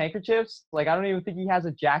even use handkerchiefs? Like, I don't even think he has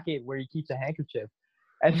a jacket where he keeps a handkerchief."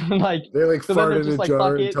 And then, like, They like so then fart they're in a just like, jar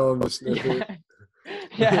 "Fuck and it." tell him to sniff it.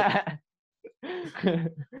 Yeah,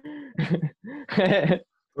 yeah.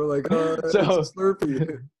 We're like, it's So a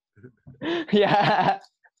Slurpee. yeah.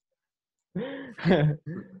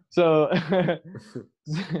 So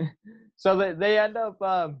so they end up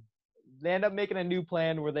making a new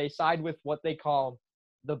plan where they side with what they call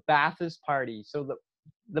the Ba'athist Party. So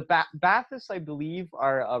the Ba'athists, I believe,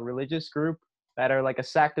 are a religious group that are like a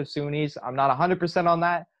sect of Sunnis. I'm not 100% on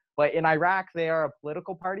that, but in Iraq they are a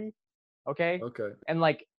political party. Okay. Okay. And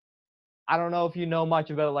like, I don't know if you know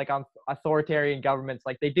much about like on authoritarian governments.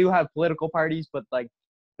 Like they do have political parties, but like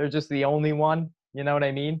they're just the only one. You know what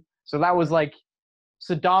I mean? So that was like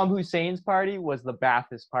Saddam Hussein's party was the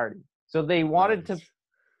Ba'athist Party. So they wanted to Nice.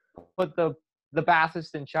 put the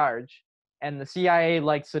Ba'athists in charge, and the CIA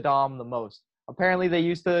liked Saddam the most. Apparently, there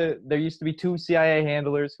used to be two CIA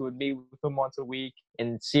handlers who would meet with him once a week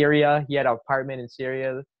in Syria. He had an apartment in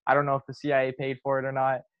Syria. I don't know if the CIA paid for it or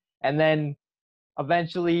not. And then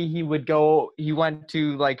eventually, he went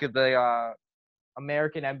to like the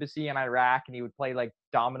American embassy in Iraq, and he would play like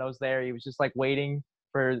dominoes there. He was just like waiting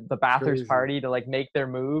for the Ba'athist Crazy. Party to like make their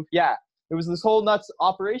move. Yeah, it was this whole nuts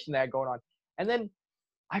operation they had going on. And then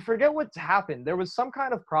I forget what's happened. There was some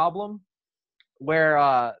kind of problem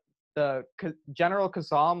where General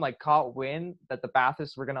Qassam like caught wind that the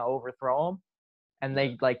Baathists were gonna overthrow him, and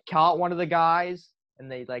they like caught one of the guys,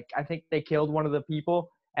 and they like I think they killed one of the people,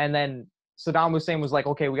 and then Saddam Hussein was like,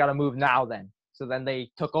 okay, we got to move now then. So then they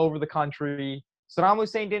took over the country. Saddam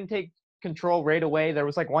Hussein didn't take control right away. There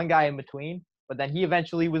was like one guy in between, but then he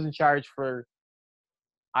eventually was in charge for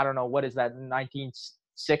I don't know what is that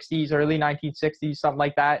 1960s, early 1960s, something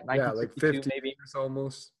like that, Yeah, like 1962 50 maybe. years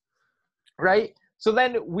almost. Right? So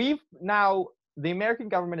then the American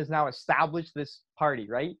government has now established this party,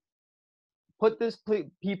 right? Put this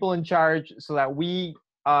people in charge so that we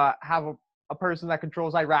have a person that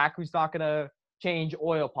controls Iraq who's not going to change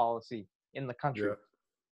oil policy in the country. Yeah.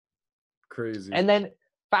 Crazy. And then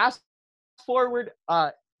fast forward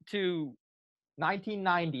to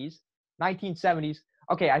 1990s, 1970s.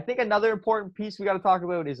 Okay, I think another important piece we got to talk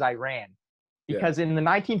about is Iran. Because in the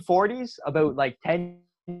 1940s, about like 10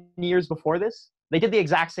 years before this, they did the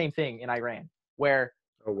exact same thing in Iran, where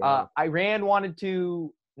Iran wanted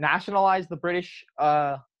to nationalize the British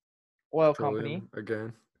oil company.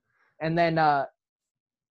 Again. And then,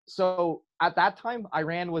 so at that time,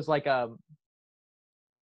 Iran was like a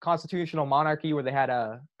constitutional monarchy where they had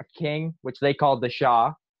a king, which they called the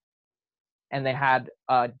Shah, and they had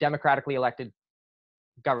a democratically elected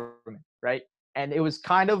government, right? And it was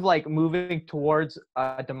kind of like moving towards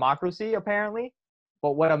a democracy, apparently.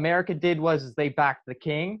 But what America did was they backed the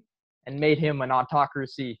king and made him an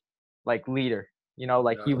autocracy like leader,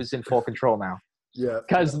 like he was in full control now. Yeah.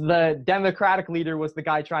 Because the Democratic leader was the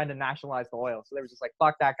guy trying to nationalize the oil. So they were just like,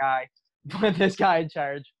 fuck that guy, put this guy in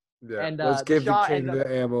charge. Yeah. And let's give the king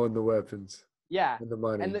the ammo and the weapons. Yeah. And the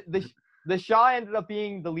money. And the Shah ended up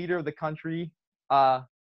being the leader of the country up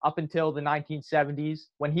until the 1970s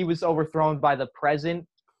when he was overthrown by the present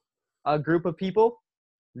group of people.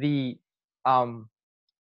 They're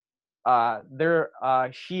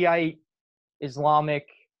Shiite Islamic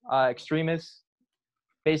extremists,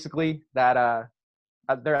 basically, that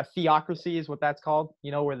they're a theocracy is what that's called,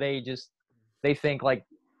 where they think like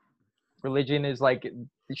religion is like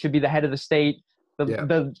it should be the head of the state.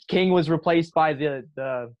 The king was replaced by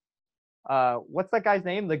the what's that guy's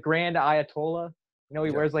name? The Grand Ayatollah.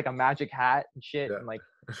 He wears like a magic hat and shit, and like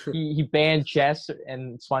he banned chess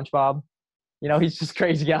and SpongeBob. He's just a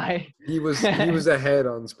crazy guy. He was ahead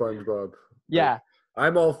on SpongeBob. Yeah. Like,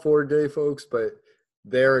 I'm all for gay folks, but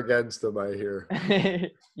they're against them, I hear.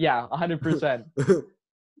 Yeah, 100%.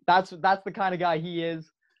 That's the kind of guy he is.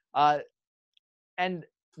 And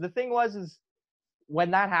the thing is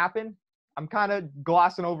when that happened, I'm kind of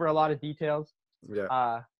glossing over a lot of details.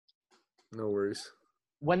 Yeah. No worries.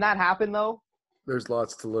 When that happened, though, there's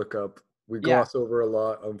lots to look up. We gloss over a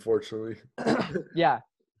lot, unfortunately. Yeah.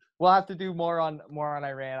 We'll have to do more on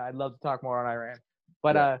Iran. I'd love to talk more on Iran.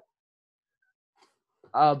 But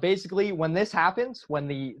basically, when this happens, when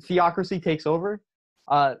the theocracy takes over,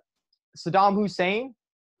 Saddam Hussein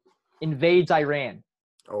invades Iran.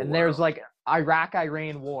 There's like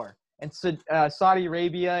Iraq-Iran war. And Saudi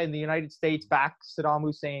Arabia and the United States back Saddam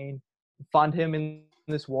Hussein, fund him in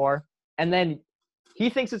this war. And then he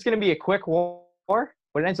thinks it's going to be a quick war,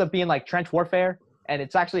 but it ends up being like trench warfare. And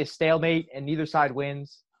it's actually a stalemate, and neither side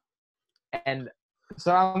wins. And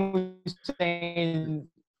Saddam Hussein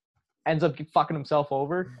ends up fucking himself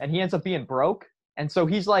over, and he ends up being broke. And so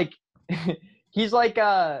he's like,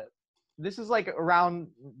 this is like around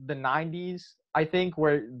the 90s, I think,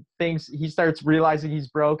 where he starts realizing he's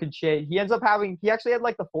broke and shit. He actually had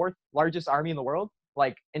like the fourth largest army in the world,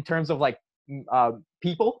 like in terms of like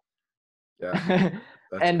people. Yeah,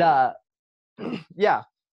 that's And cool. yeah,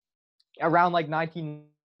 around like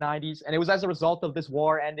 1990s, and it was as a result of this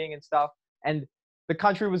war ending and stuff, and the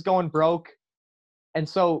country was going broke, and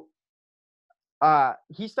so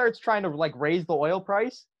he starts trying to like raise the oil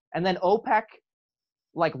price, and then OPEC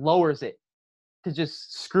like lowers it to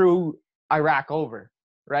just screw Iraq over,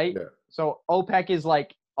 right? Yeah, So OPEC is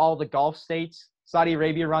like all the Gulf states. Saudi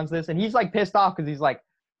Arabia runs this, and he's like pissed off because he's like,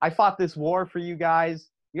 I fought this war for you guys.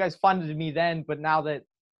 You guys funded me then, but now that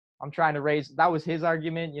I'm trying to raise, that was his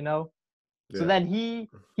argument, you know. So yeah, then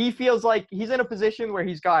he feels like he's in a position where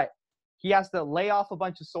he has to lay off a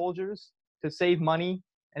bunch of soldiers to save money,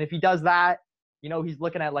 and if he does that, you know, he's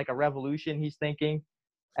looking at like a revolution. He's thinking,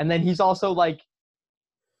 and then he's also like,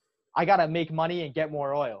 I gotta make money and get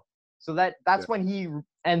more oil. So yeah, that's when he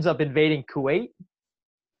ends up invading Kuwait,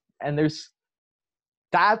 and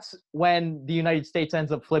that's when the United States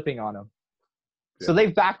ends up flipping on him. So yeah,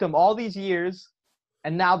 they've backed him all these years,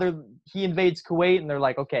 and now he invades Kuwait, and they're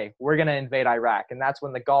like, okay, we're gonna invade Iraq, and that's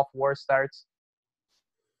when the Gulf War starts.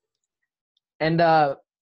 And I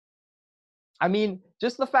mean,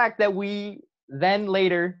 just the fact that we then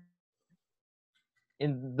later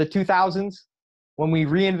in the 2000s, when we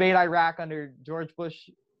reinvade Iraq under George Bush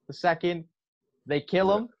II, they kill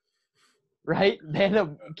yeah, him, right? They end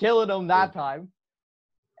up killing him yeah. that time.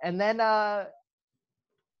 And then the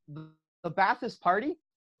Ba'athist Party,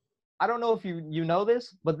 I don't know if you know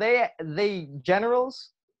this, but they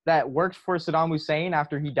generals that worked for Saddam Hussein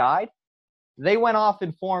after he died, they went off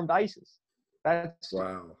and formed ISIS.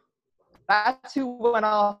 Wow. That's who went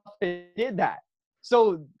off and did that.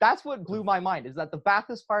 So that's what blew my mind, is that the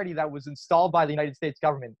Ba'athist Party that was installed by the United States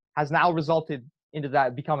government has now resulted into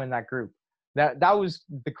that becoming that group. That was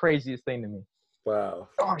the craziest thing to me. Wow.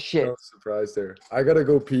 Oh No shit. surprise there. I gotta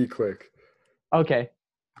go pee quick. Okay.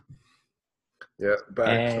 Yeah, back.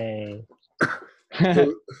 Hey.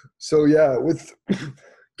 So, so yeah, with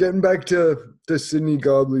getting back to Sidney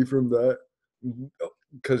Gottlieb from that,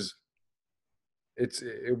 because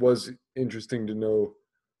it was interesting to know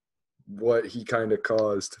what he kind of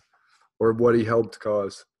caused or what he helped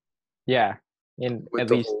cause Yeah. In with at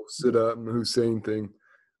the least whole Saddam Hussein thing,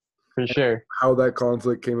 for sure. how that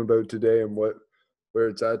conflict came about today and where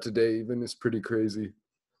it's at today even is pretty crazy.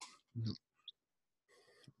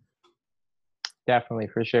 Definitely,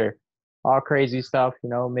 for sure. All crazy stuff, you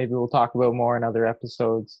know, maybe we'll talk about more in other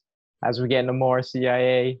episodes as we get into more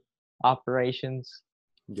CIA operations.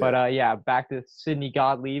 Yeah. But yeah, back to Sidney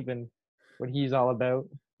Gottlieb and what he's all about.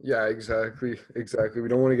 Yeah, exactly. Exactly. We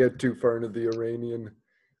don't want to get too far into the Iranian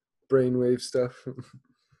brainwave stuff.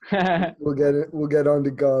 We'll get on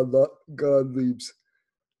to Gottlieb's.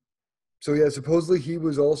 So yeah, supposedly he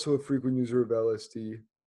was also a frequent user of LSD,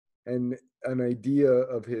 and an idea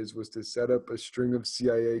of his was to set up a string of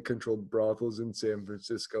CIA-controlled brothels in San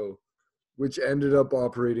Francisco, which ended up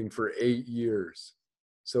operating for 8 years.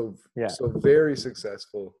 So Yeah. so very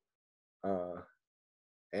successful,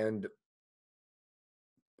 and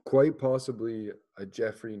quite possibly a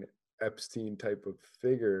Jeffrey Epstein type of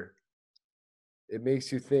figure. It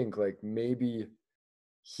makes you think like maybe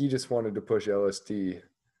he just wanted to push LSD,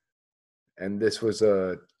 and this was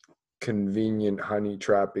a convenient honey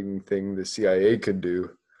trapping thing the CIA could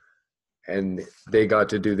do, and they got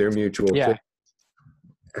to do their mutual Yeah.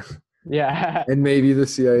 thing. Yeah. And maybe the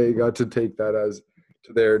CIA got to take that as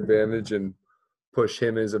to their advantage and push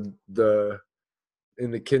him as the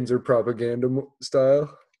in the Kinzer propaganda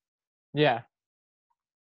style. Yeah.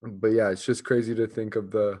 But yeah, it's just crazy to think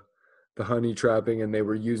of the honey trapping, and they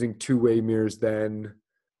were using two-way mirrors then.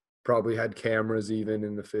 Probably had cameras even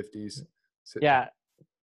in the 50s. Yeah.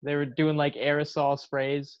 They were doing like aerosol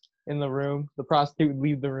sprays in the room. The prostitute would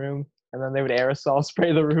leave the room, and then they would aerosol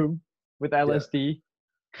spray the room with Yeah, LSD.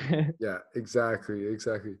 yeah, exactly.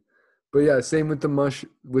 But yeah, same with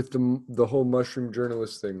the whole mushroom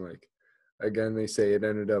journalist thing. Like, again, they say it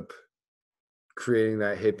ended up creating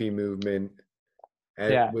that hippie movement,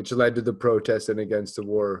 and Yeah. which led to the protest and against the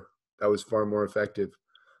war. That was far more effective.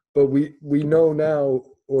 But we know now,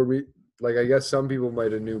 or we like I guess some people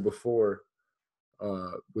might have knew before,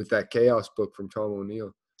 with that Chaos book from Tom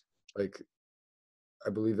O'Neill. Like, I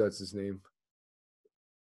believe that's his name.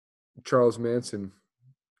 Charles Manson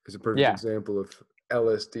is a perfect Yeah. example of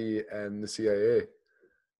LSD and the CIA, and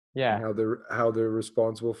Yeah. how they're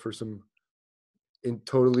responsible for some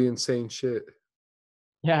totally insane shit.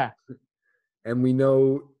 Yeah. And we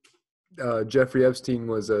know Jeffrey Epstein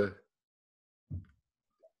was a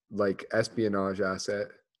like espionage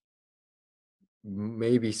asset,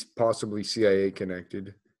 maybe possibly CIA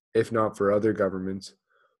connected, if not for other governments.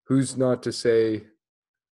 Who's not to say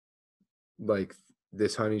like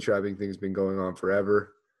this honey trapping thing's been going on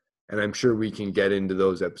forever, and I'm sure we can get into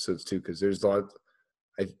those episodes too, because there's lots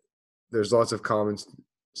of common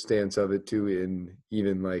stance of it too in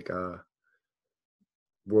even like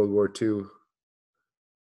World War II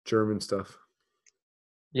German stuff.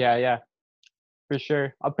 Yeah, for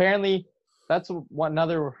sure. Apparently, that's one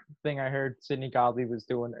another thing I heard Sidney Gottlieb was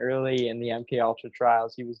doing early in the MK Ultra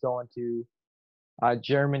trials. He was going to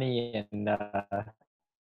Germany and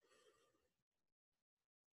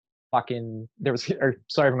fucking there was or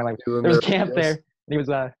sorry for my language. There was a camp there. And he was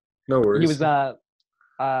No worries. he was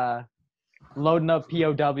loading up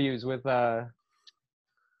POWs with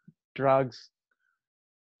drugs.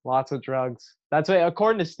 Lots of drugs. That's what,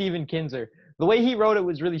 according to Steven Kinzer. The way he wrote it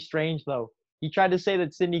was really strange, though. He tried to say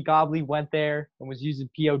that Sidney Gottlieb went there and was using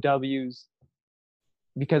POWs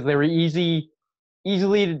because they were easily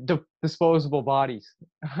disposable bodies.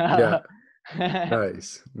 Yeah.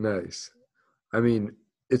 Nice. I mean,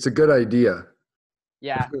 it's a good idea.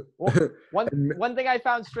 Yeah. Well, one thing I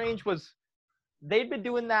found strange was they'd been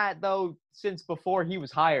doing that, though, since before he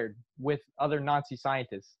was hired with other Nazi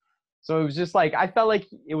scientists. So it was just like, I felt like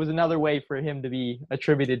it was another way for him to be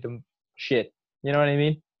attributed to shit. You know what I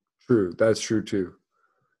mean? True. That's true too.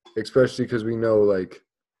 Especially because we know like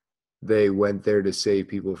they went there to save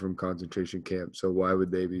people from concentration camps. So why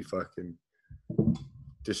would they be fucking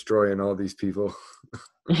destroying all these people?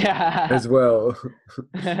 Yeah. As well.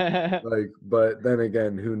 Like, but then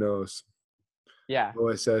again, who knows? Yeah.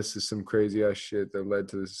 OSS is some crazy ass shit that led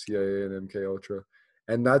to the CIA and MK Ultra.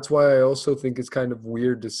 And that's why I also think it's kind of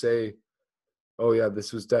weird to say, oh yeah,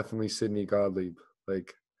 this was definitely Sidney Gottlieb.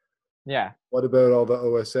 Like, yeah. What about all the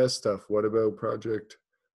OSS stuff? What about Project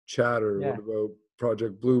Chatter? Yeah. What about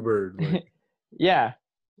Project Bluebird? Like, yeah.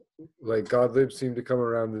 Like Gottlieb seemed to come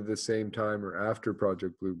around at the same time or after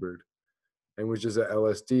Project Bluebird, and was just an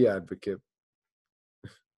LSD advocate.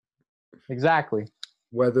 Exactly.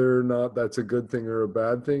 Whether or not that's a good thing or a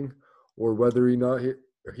bad thing, or whether he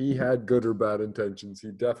had good or bad intentions,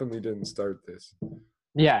 he definitely didn't start this.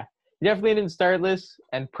 Yeah. He definitely didn't start this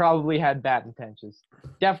and probably had bad intentions.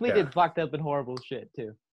 Definitely did fucked up and horrible shit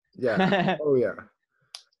too. Yeah. Oh yeah.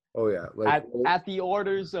 Like at the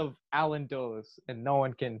orders of Alan Dulles, and no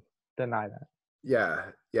one can deny that. Yeah.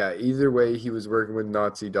 Either way, he was working with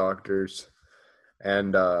Nazi doctors,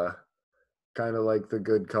 and kind of like the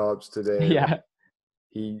good cops today. Yeah.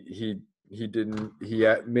 Maybe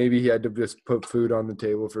he had to just put food on the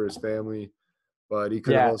table for his family. But he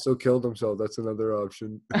could have also killed himself. That's another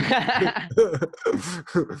option.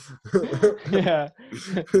 Yeah,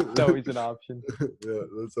 it's always an option. Yeah,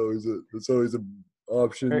 that's always an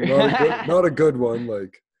option. Not a good one.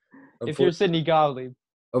 Like, if you're Sidney Gottlieb.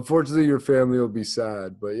 Unfortunately, your family will be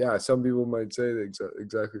sad. But yeah, some people might say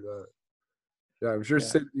exactly that. Yeah, I'm sure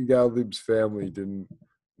Sidney Gottlieb's family didn't.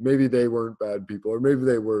 Maybe they weren't bad people, or maybe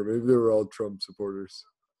they were. Maybe they were all Trump supporters.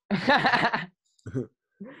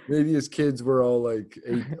 Maybe his kids were all like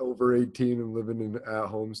over 18 and living at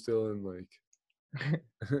home still, and like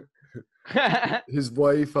his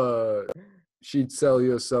wife, she'd sell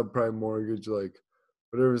you a subprime mortgage, like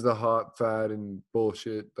whatever's the hot fad and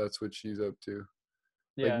bullshit. That's what she's up to.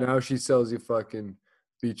 Yeah. Like now she sells you fucking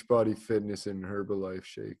Beachbody Fitness and Herbalife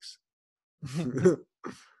shakes.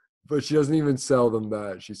 But she doesn't even sell them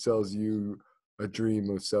that. She sells you a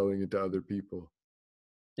dream of selling it to other people.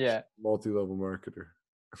 Yeah. Multi-level marketer.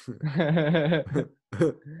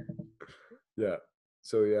 Yeah.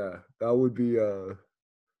 So yeah, that would be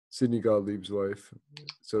Sidney Gottlieb's wife.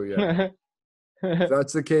 So yeah. If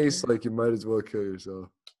that's the case, like you might as well kill yourself.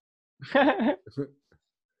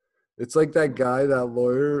 It's like that guy, that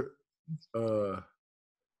lawyer.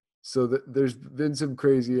 So there's been some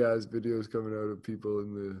crazy ass videos coming out of people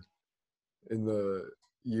in the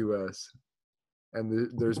US, and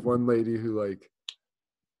there's one lady who like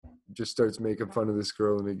just starts making fun of this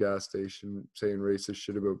girl in a gas station, saying racist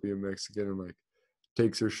shit about being Mexican, and like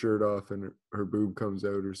takes her shirt off and her boob comes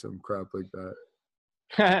out or some crap like that.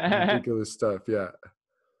 Ridiculous stuff. Yeah.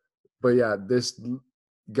 But yeah, this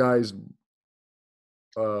guy's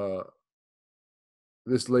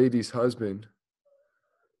this lady's husband,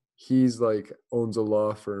 he's like owns a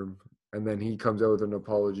law firm, and then he comes out with an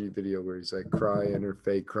apology video where he's like crying or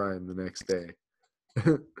fake crying the next day.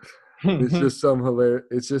 It's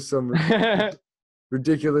just some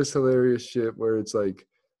ridiculous, hilarious shit where it's like,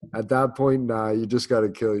 at that point, you just got to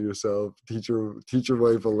kill yourself. Teach your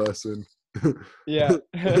wife a lesson. Yeah.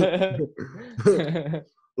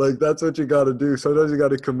 Like, that's what you got to do. Sometimes you got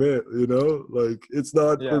to commit, you know? Like, it's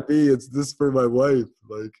not for me, it's this for my wife.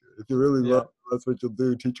 Like, if you really love her, that's what you'll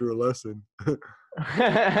do. Teach her a lesson.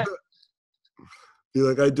 Be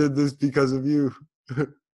like, I did this because of you.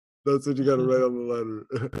 That's what you got to write on the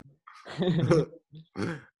letter.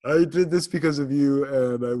 I did this because of you,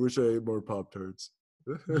 and I wish I ate more Pop-Tarts.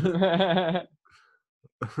 You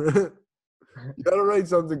gotta write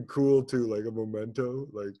something cool too, like a memento.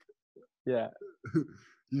 Like, Yeah.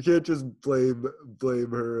 you can't just blame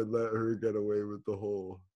her and let her get away with the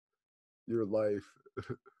whole your life.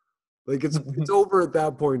 Like it's over at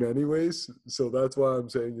that point anyways. So that's why I'm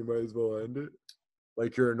saying you might as well end it.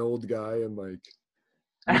 Like you're an old guy and like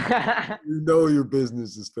you know your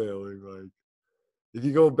business is failing. Like if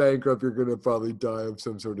you go bankrupt, you're gonna probably die of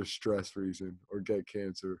some sort of stress reason or get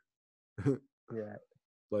cancer. Yeah.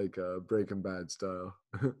 Like Breaking Bad style.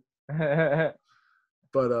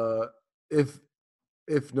 But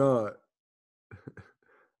if not,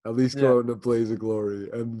 at least Yeah. go out in a blaze of glory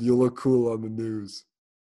and you'll look cool on the news.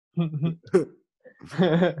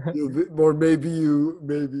 Or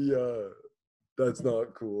maybe that's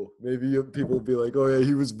not cool. Maybe people will be like, oh yeah,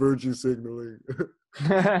 he was virtue signaling.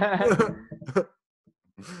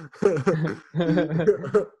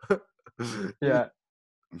 Yeah.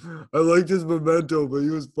 I liked his memento, but he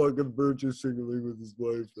was fucking virtue signaling with his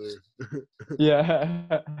wife there. Yeah.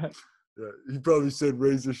 Yeah, he probably said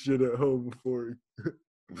raise the shit at home before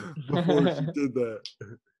she did that.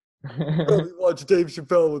 Probably watched Dave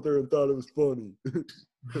Chappelle with her and thought it was funny.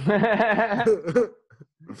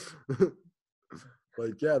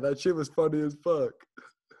 Like, yeah, that shit was funny as fuck.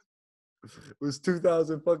 It was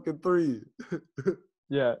 2003.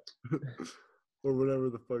 Yeah. Or whatever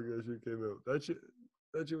the fuck that shit came out. That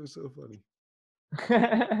shit was so funny.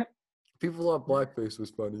 People thought blackface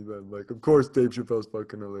was funny then. Like, of course, Dave Chappelle's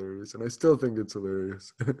fucking hilarious, and I still think it's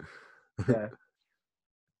hilarious. Yeah.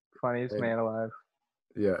 Funniest And, man alive.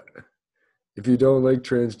 yeah. If you don't like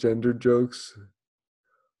transgender jokes,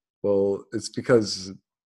 well, it's because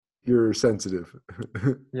you're sensitive.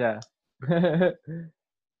 Yeah.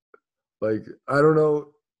 Like, I don't know.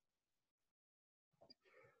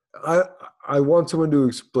 I want someone to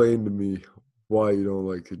explain to me why you don't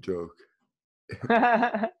like the joke.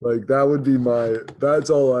 Like that would be that's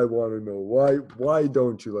all I want to know. Why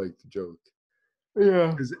don't you like the joke?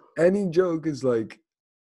 Yeah. Because any joke is like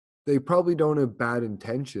they probably don't have bad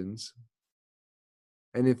intentions.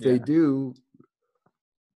 And if they Yeah. do,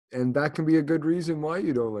 and that can be a good reason why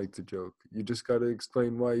you don't like the joke. You just got to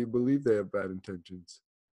explain why you believe they have bad intentions.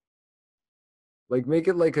 Like make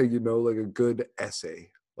it like like a good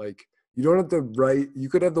essay. Like you don't have to write, you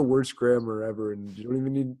could have the worst grammar ever and you don't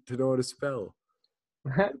even need to know how to spell.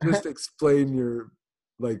 Just explain your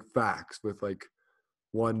like facts with like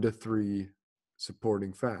 1 to 3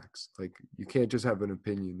 supporting facts. Like you can't just have an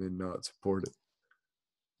opinion and not support it.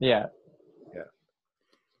 Yeah. Yeah.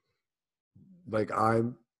 Like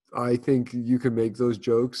I think you can make those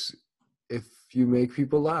jokes if you make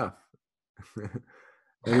people laugh.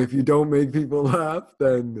 And if you don't make people laugh,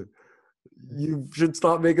 then you should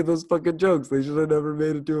stop making those fucking jokes. They should have never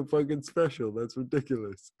made it to a fucking special. That's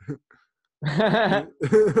ridiculous.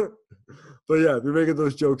 But yeah, if you're making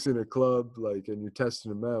those jokes in a club, like, and you're testing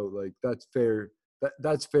them out, like, that's fair.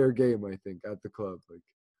 That's fair game, I think, at the club. Like,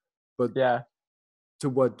 but Yeah. to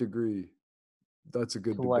what degree? That's a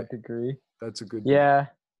good To debate. what degree? That's a good debate. Yeah.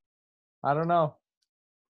 I don't know.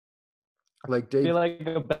 Like I Dave, feel like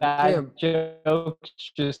a bad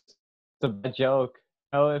joke's just a bad joke.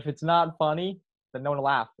 If it's not funny, then no one will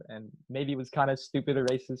laugh. And maybe it was kind of stupid or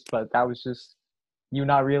racist, but that was just you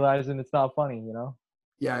not realizing it's not funny,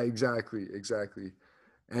 yeah, exactly.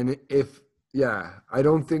 And I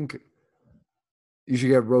don't think you should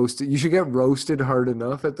get roasted. You should get roasted hard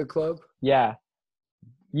enough at the club. Yeah.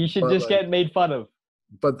 You should But just like, get made fun of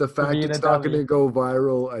but the for fact being a it's not going to dummy. go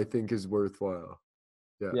viral, I think, is worthwhile.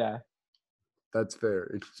 Yeah, Yeah. that's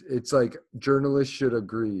fair. It's like journalists should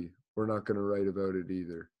agree. We're not going to write about it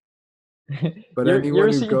either. But You anyone ever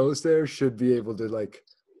who see goes there should be able to like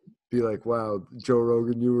be like, "Wow, Joe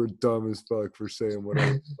Rogan, you were dumb as fuck for saying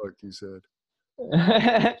whatever the fuck you said."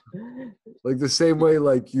 Like the same way,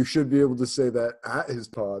 like you should be able to say that at his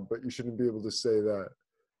pod, but you shouldn't be able to say that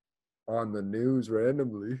on the news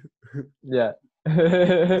randomly. Yeah.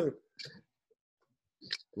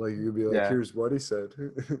 Like you could be like, Yeah. here's what he said,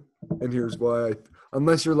 and here's why.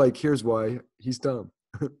 Unless you're like, here's why he's dumb,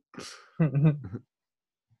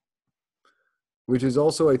 which is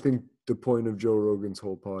also, I think, the point of Joe Rogan's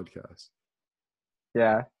whole podcast.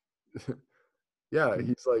 Yeah. Yeah,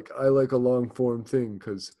 he's like, I like a long form thing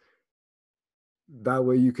because that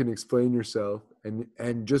way you can explain yourself.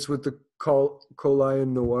 And just with the Coli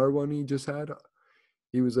and Noir one he just had,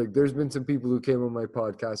 he was like, there's been some people who came on my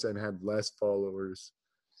podcast and had less followers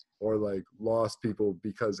or like lost people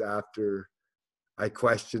because after I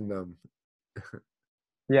question them,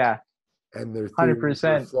 Yeah, and their hundred theories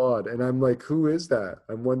are percent. flawed. And I'm like, who is that?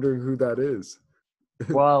 I'm wondering who that is.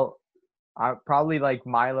 Well, probably like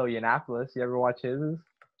Milo Yiannopoulos. You ever watch his?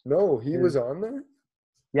 No, he his was on there.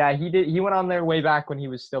 Yeah, he did. He went on there way back when he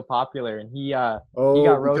was still popular, and he Oh,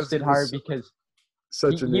 got because he roasted hard was because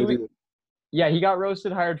such an he idiot. yeah, he got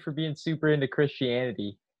roasted hard for being super into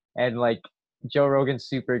Christianity, and like Joe Rogan's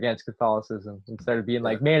super against Catholicism and started being Yeah.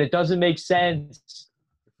 like, man, it doesn't make sense.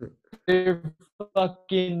 They're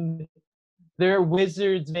fucking they're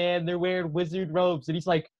wizards, man. They're wearing wizard robes, and he's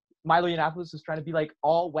like, Milo Yiannopoulos is trying to be like,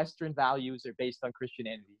 all Western values are based on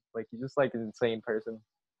Christianity. Like, he's just like an insane person.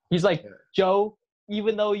 He's like, Yeah. Joe,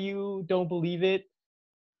 even though you don't believe it,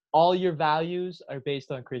 all your values are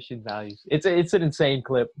based on Christian values. It's an insane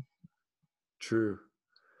clip. True.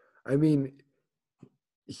 I mean,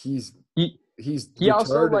 he's He he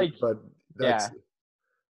also retarded, like but yeah that's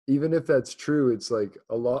even if that's true, it's like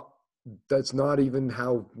a lot. That's not even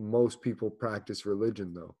how most people practice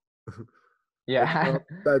religion, though. yeah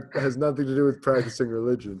That has nothing to do with practicing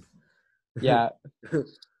religion. yeah.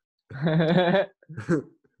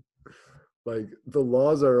 Like the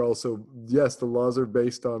laws are also, yes, the laws are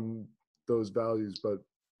based on those values, but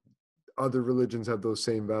other religions have those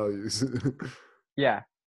same values. Yeah.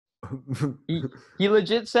 He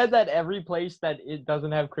legit said that every place that it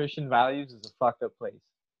doesn't have Christian values is a fucked up place.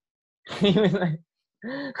 He was like,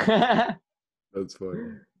 That's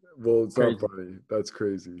funny. Well, it's crazy. not funny. That's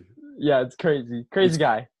crazy. Yeah, it's crazy. Crazy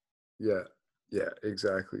guy. Yeah, yeah,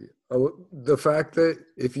 exactly. The fact that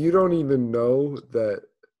if you don't even know that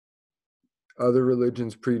other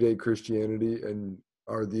religions predate Christianity and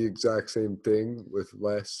are the exact same thing with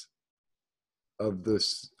less of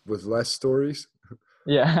this, with less stories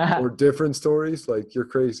Yeah. or different stories, like you're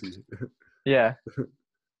crazy. Yeah.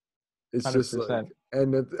 It's just like, 100%.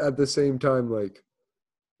 and at the same time, like,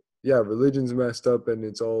 yeah, religion's messed up and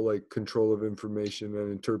it's all like control of information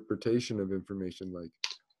and interpretation of information. Like,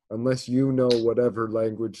 unless you know whatever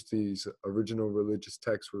language these original religious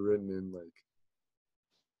texts were written in, like,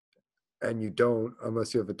 and you don't,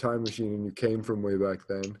 unless you have a time machine and you came from way back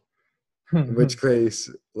then, in which case,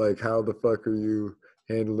 like, how the fuck are you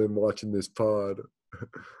handling watching this pod?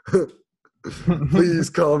 Please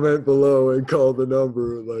comment below and call the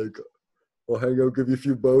number. Like, I'll hang out, give you a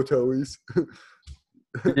few bow toes.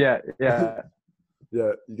 Yeah, yeah.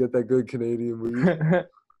 Yeah, you get that good Canadian weed.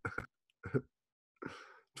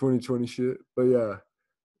 2020 shit. But yeah,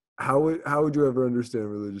 how would you ever understand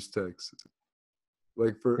religious texts?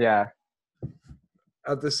 Like, for Yeah.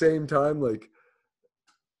 at the same time, like,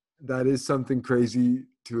 that is something crazy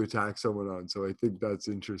to attack someone on. So I think that's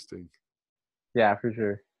interesting. Yeah, for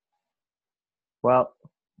sure. Well,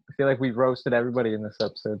 I feel like we've roasted everybody in this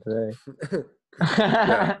episode today.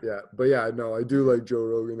 Yeah. But yeah, no, I do like Joe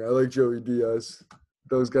Rogan. I like Joey Diaz.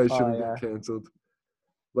 Those guys Oh shouldn't yeah. get canceled.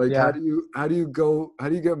 Like, Yeah. how do you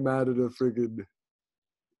get mad at a friggin'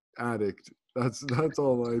 addict? That's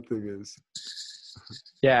all my thing is.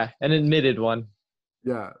 Yeah, an admitted one.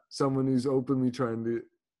 Yeah, someone who's openly trying to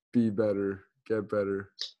be better, get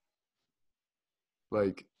better,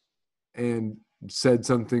 like, and said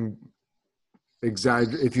something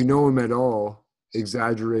if you know him at all,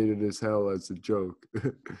 exaggerated as hell as a joke.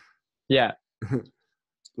 Yeah.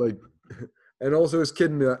 Like, and also has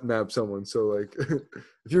kidnapped someone. So like,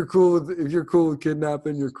 if you're cool with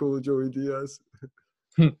kidnapping, you're cool with Joey Diaz.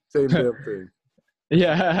 Same damn thing.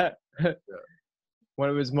 Yeah. Yeah. One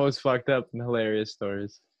of his most fucked up and hilarious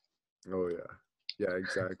stories. Oh yeah,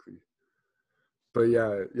 exactly. But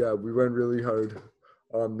yeah, we went really hard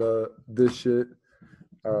on this shit.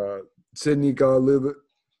 Sidney Gottlieb,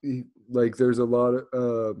 like, there's a lot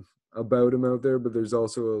about him out there, but there's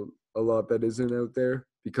also a lot that isn't out there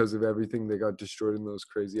because of everything that got destroyed in those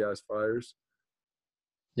crazy ass fires.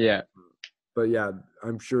 Yeah. But yeah,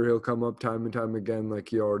 I'm sure he'll come up time and time again, like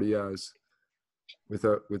he already has with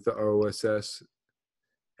the OSS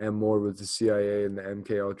and more with the CIA and the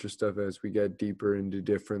MK Ultra stuff as we get deeper into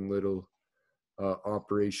different little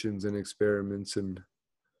operations and experiments and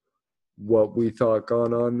what we thought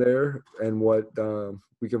gone on there and what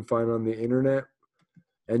we can find on the internet.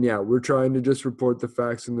 And yeah, we're trying to just report the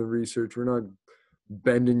facts and the research. We're not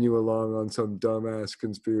bending you along on some dumbass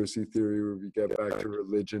conspiracy theory where we get back to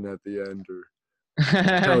religion at the end,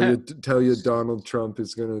 or tell you Donald Trump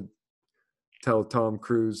is gonna tell Tom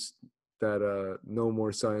Cruise that no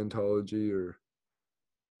more Scientology, or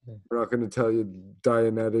we're not gonna tell you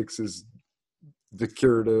Dianetics is the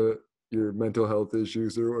cure to your mental health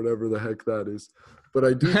issues or whatever the heck that is. But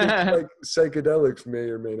I do think like psychedelics may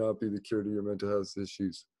or may not be the cure to your mental health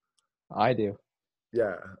issues. I do.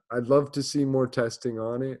 yeah, I'd love to see more testing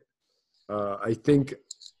on it. I think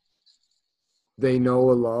they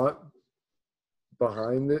know a lot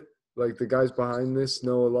behind it. Like the guys behind this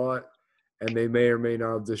know a lot, and they may or may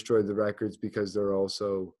not have destroyed the records because they're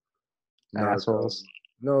also narco. Assholes.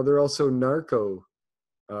 No, they're also narco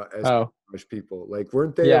Oh, espionage people. Like,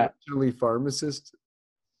 weren't they yeah. originally pharmacists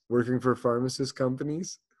working for pharmacist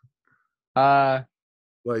companies? Uh,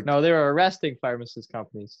 Like, no, they were arresting pharmacist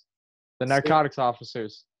companies, the say, narcotics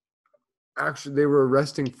officers, actually, they were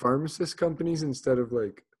arresting pharmacist companies instead of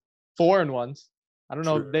like. foreign ones. I don't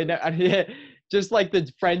know. True. Just like the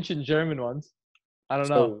French and German ones. I don't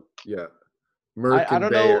know. So yeah, Merck I and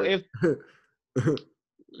don't know Bayer. if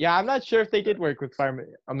yeah, I'm not sure if they did work with But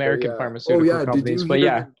American yeah. Oh pharmaceutical yeah. Did you companies, but hear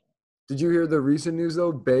yeah. the? Did you hear the recent news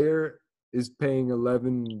though? Bayer is paying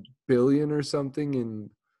 11 billion or something in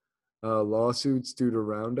lawsuits due to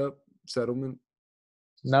Roundup settlement.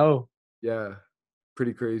 No, Yeah,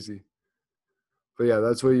 pretty crazy. But yeah,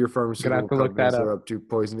 that's what your I'm gonna have pharmaceutical to look that companies are up. up to,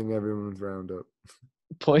 poisoning everyone with Roundup.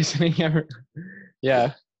 Poisoning ever.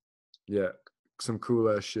 Yeah, Yeah, some cool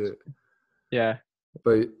ass shit. yeah,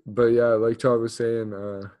 But yeah, like Todd was saying,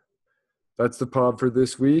 that's the pod for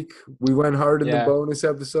this week. We went hard in the yeah, bonus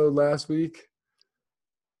episode last week.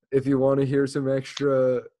 If you want to hear some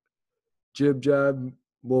extra jib jab,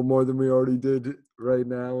 well, more than we already did right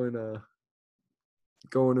now, and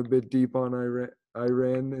going a bit deep on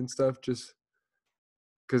Iran and stuff, just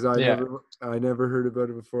because yeah. I never heard about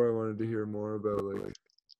it before. I wanted to hear more about like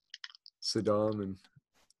Saddam and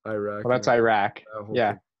Iraq Well, and that's Iraq. that whole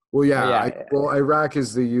Yeah, thing. Well, but yeah, yeah, well, Iraq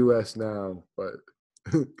is the U.S. now, but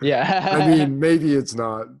I yeah, mean, maybe it's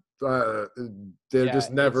not. Uh, they're yeah.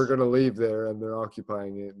 just never It's going to leave there, and they're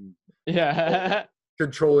occupying it and yeah,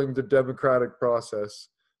 controlling the democratic process,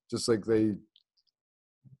 just like they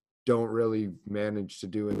don't really manage to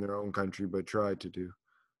do in their own country, but try to do.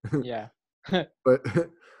 yeah, but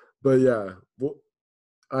but yeah, well,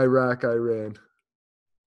 Iraq, Iran,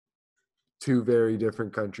 two very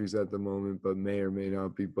different countries at the moment, but may or may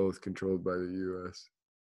not be both controlled by the U.S.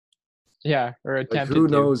 yeah. Or Like, who attempted to.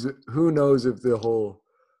 knows? Who knows if the whole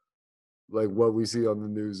like what we see on the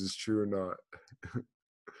news is true or not?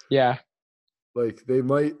 Yeah, Like,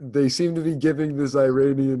 they seem to be giving this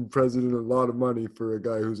Iranian president a lot of money for a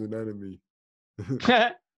guy who's an enemy.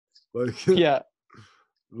 Like, yeah,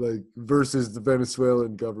 like versus the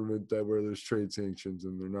Venezuelan government that where there's trade sanctions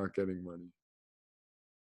and they're not getting money.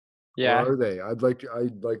 Or yeah. are they? I'd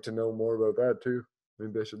like to know more about that too.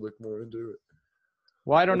 Maybe I should look more into it.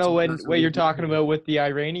 Well, I don't know That's what what we you're do talking here. about with the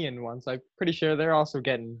Iranian ones. I'm pretty sure they're also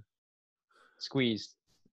getting squeezed.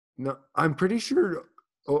 No, I'm pretty sure.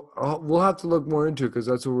 Oh, we'll have to look more into it because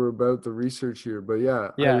that's what we're about, the research here. But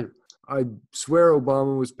yeah, Yeah, I swear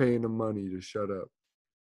Obama was paying them money to shut up.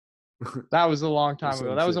 that was a long Or time ago.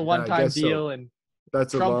 some That was shit. a Yeah, I one-time guess so. deal, and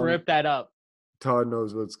That's a Trump long. ripped that up. Todd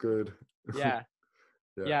knows what's good. Yeah,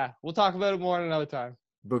 Yeah, yeah. We'll talk about it more another time.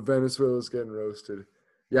 but Venezuela's getting roasted.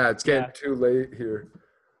 Yeah, it's getting Yeah, too late here.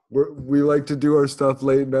 We like to do our stuff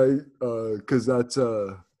late night because that's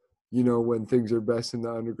when things are best in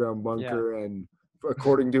the underground yeah, bunker, and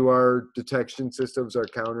according to our detection systems, our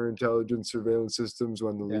counterintelligence surveillance systems,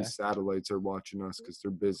 when the yeah, least satellites are watching us because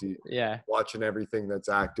they're busy yeah. watching everything that's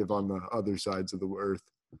active on the other sides of the earth.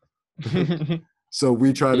 So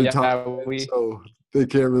we try to tuck Yeah, it in so they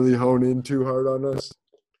can't really hone in too hard on us.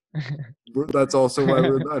 That's also why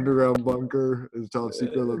we're in the underground bunker. It's top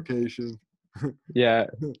secret location. yeah.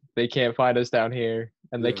 They can't find us down here,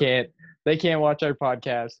 and Yeah, they can't watch our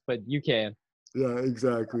podcast, but you can. yeah,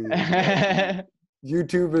 exactly.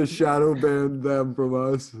 YouTube has shadow banned them from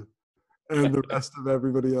us and the rest of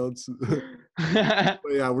everybody else. But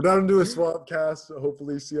yeah, we're down to do a swap cast.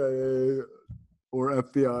 Hopefully, CIA or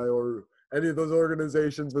FBI or any of those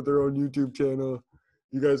organizations with their own YouTube channel.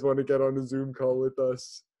 You guys want to get on a Zoom call with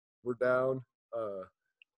us? We're down.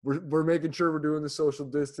 We're making sure we're doing the social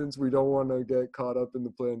distance. We don't want to get caught up in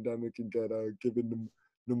the pandemic and get given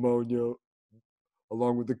pneumonia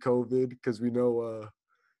along with the COVID because we know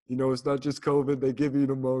it's not just COVID. They give you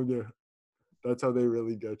pneumonia. That's how they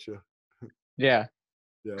really get you. Yeah.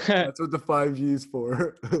 Yeah, that's what the 5G is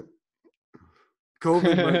for.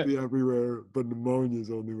 COVID might be everywhere, but pneumonia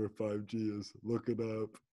is only where 5G is. Look it up.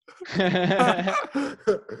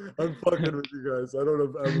 I'm fucking with you guys. I don't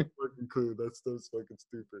have a fucking clue. That's fucking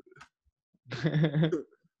stupid.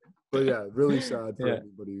 But yeah, really sad for Yeah,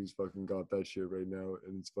 anybody who's fucking got that shit right now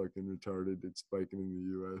and it's fucking retarded. It's spiking in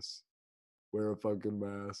the US. Wear a fucking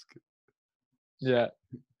mask yeah,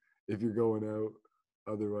 if you're going out.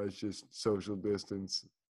 Otherwise, just social distance.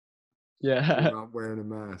 You're Yeah. not wearing a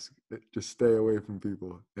mask. Just stay away from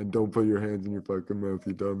people and don't put your hands in your fucking mouth,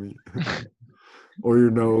 you dummy. Or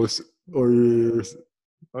your nose or your ears.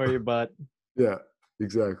 Or your butt. Yeah,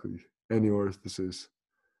 exactly. Any orifices.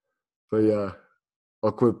 But yeah,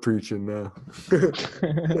 I'll quit preaching now.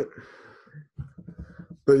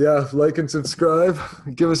 But yeah, like and subscribe.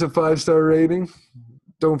 Give us a 5-star rating.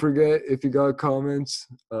 Don't forget, if you got comments,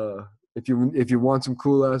 if you want some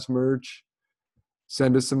cool ass merch,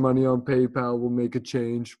 send us some money on PayPal. We'll make a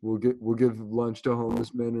change. We'll give lunch to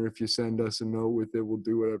homeless men, or if you send us a note with it, we'll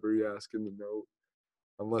do whatever you ask in the note.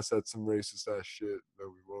 Unless that's some racist ass shit, that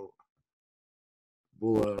we won't.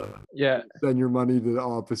 We'll Yeah. send your money to the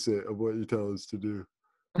opposite of what you tell us to do.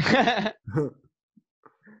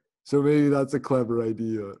 So maybe that's a clever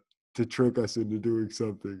idea to trick us into doing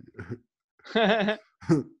something. But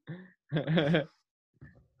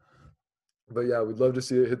yeah, we'd love to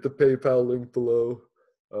see it. Hit the PayPal link below.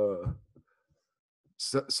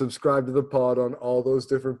 Subscribe to the pod on all those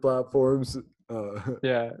different platforms.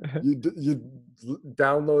 Yeah. You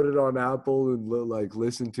download it on Apple and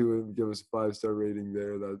listen to it and give us a 5-star rating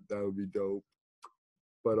there. That would be dope.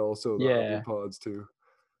 But also the other pods too.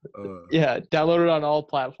 Yeah, download it on all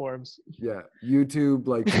platforms. Yeah, YouTube,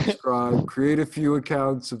 subscribe, create a few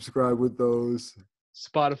accounts, subscribe with those.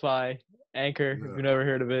 Spotify, Anchor, if you've never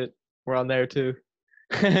heard of it, we're on there too.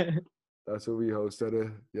 That's what we host at it.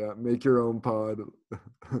 Yeah, make your own pod.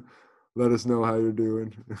 Let us know how you're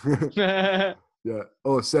doing. Yeah.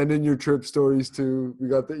 Oh, send in your trip stories too. We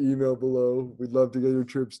got the email below. We'd love to get your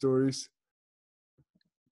trip stories.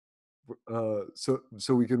 So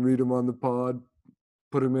we can read them on the pod,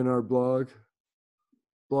 put them in our blog.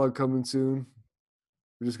 Blog coming soon.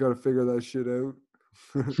 We just got to figure that shit out.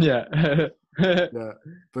 Yeah. Yeah.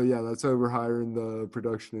 But yeah, that's why we're hiring the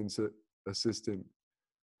production assistant.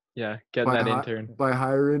 Yeah, getting that intern. By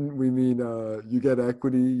hiring, we mean you get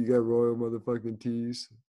equity, you get royal motherfucking teas,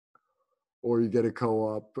 or you get a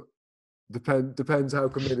co-op. Depends how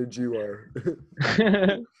committed you are.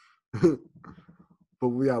 But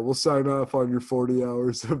yeah, we'll sign off on your 40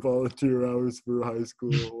 hours of volunteer hours for high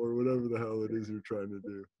school or whatever the hell it is you're trying to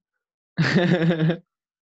do.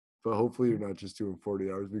 But hopefully you're not just doing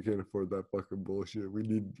 40 hours. We can't afford that fucking bullshit. We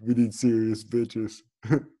need serious bitches.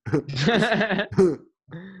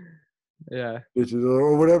 Yeah. Bitches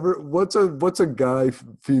or whatever. What's a guy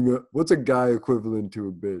female? What's a guy equivalent to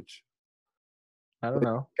a bitch? I don't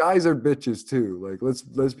know. Guys are bitches too.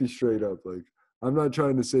 Let's be straight up. I'm not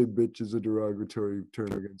trying to say bitch is a derogatory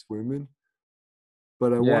term against women,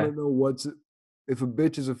 but I want to know if a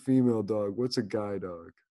bitch is a female dog, what's a guy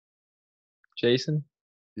dog? Jason?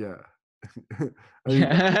 Yeah. I mean,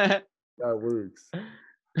 that works.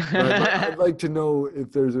 I'd like to know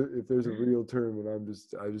if there's a real term, and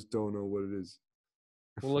I just don't know what it is.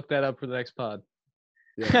 We'll look that up for the next pod.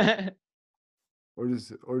 Yeah. or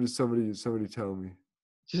just somebody tell me.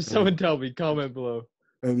 Just someone tell me. Comment below.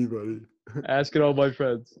 Anybody. Ask it all my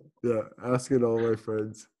friends. Yeah, ask it all my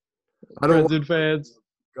friends. Friends and fans.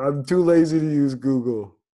 I'm too lazy to use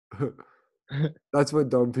Google. That's what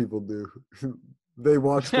dumb people do. They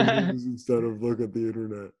watch the news instead of look at the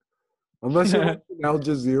internet. Unless you're watching Al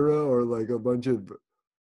Jazeera or a bunch of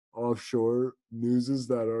offshore newses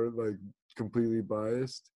that are completely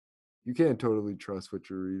biased, you can't totally trust what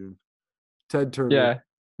you're reading. Ted Turner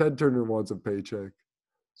wants a paycheck.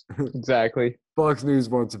 Exactly. Fox News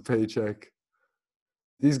wants a paycheck.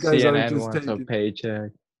 These guys CNN aren't just wants a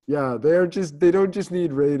paycheck. Yeah, they don't just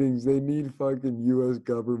need ratings. They need fucking U.S.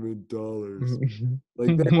 government dollars.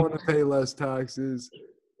 They want to pay less taxes.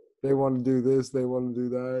 They want to do this. They want to do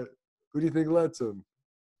that. Who do you think lets them?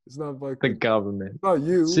 It's not fucking the government. It's not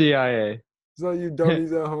you. CIA. It's not you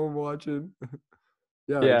dummies at home watching.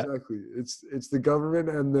 Yeah, exactly. It's the government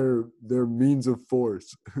and their means of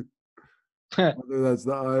force. Whether that's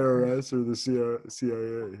the IRS or the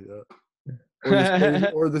CIA,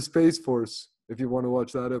 yeah. Or the Space Force, if you want to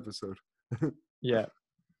watch that episode. Yeah.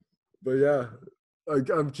 But yeah,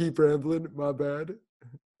 I'm keep rambling. My bad.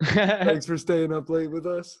 Thanks for staying up late with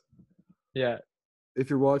us. Yeah. If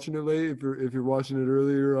you're watching it late, if you're watching it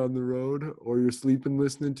earlier on the road, or you're sleeping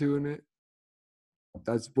listening to it,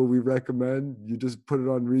 that's what we recommend. You just put it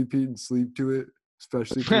on repeat and sleep to it,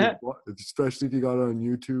 especially if you got it on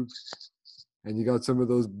YouTube and you got some of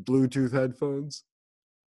those Bluetooth headphones.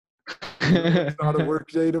 It's not a work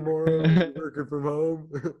day tomorrow. You're working from home.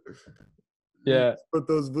 Yeah. Put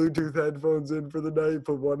those Bluetooth headphones in for the night.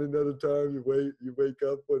 Put one in at a time. You wake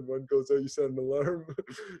up when one goes out. You set an alarm.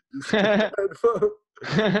 You set the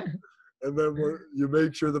headphone, and then you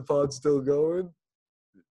make sure the pod's still going.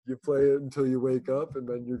 You play it until you wake up, and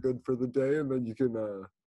then you're good for the day. And then you can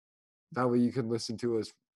That way you can listen to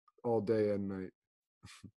us all day and night.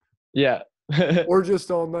 Yeah. Or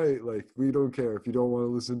just all night. Like, we don't care. If you don't want to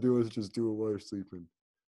listen to us, just do it while you're sleeping.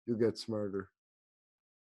 You'll get smarter.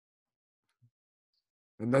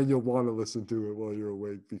 And then you'll want to listen to it while you're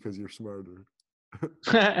awake because you're smarter.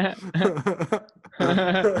 All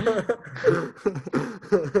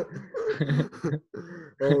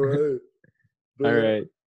right. All right.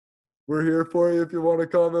 We're here for you if you want to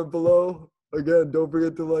comment below. Again, don't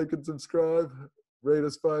forget to like and subscribe. Rate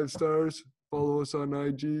us 5 stars. Follow us on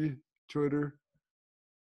IG, Twitter.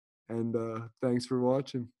 And thanks for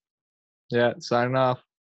watching. Yeah, signing off.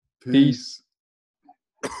 Peace.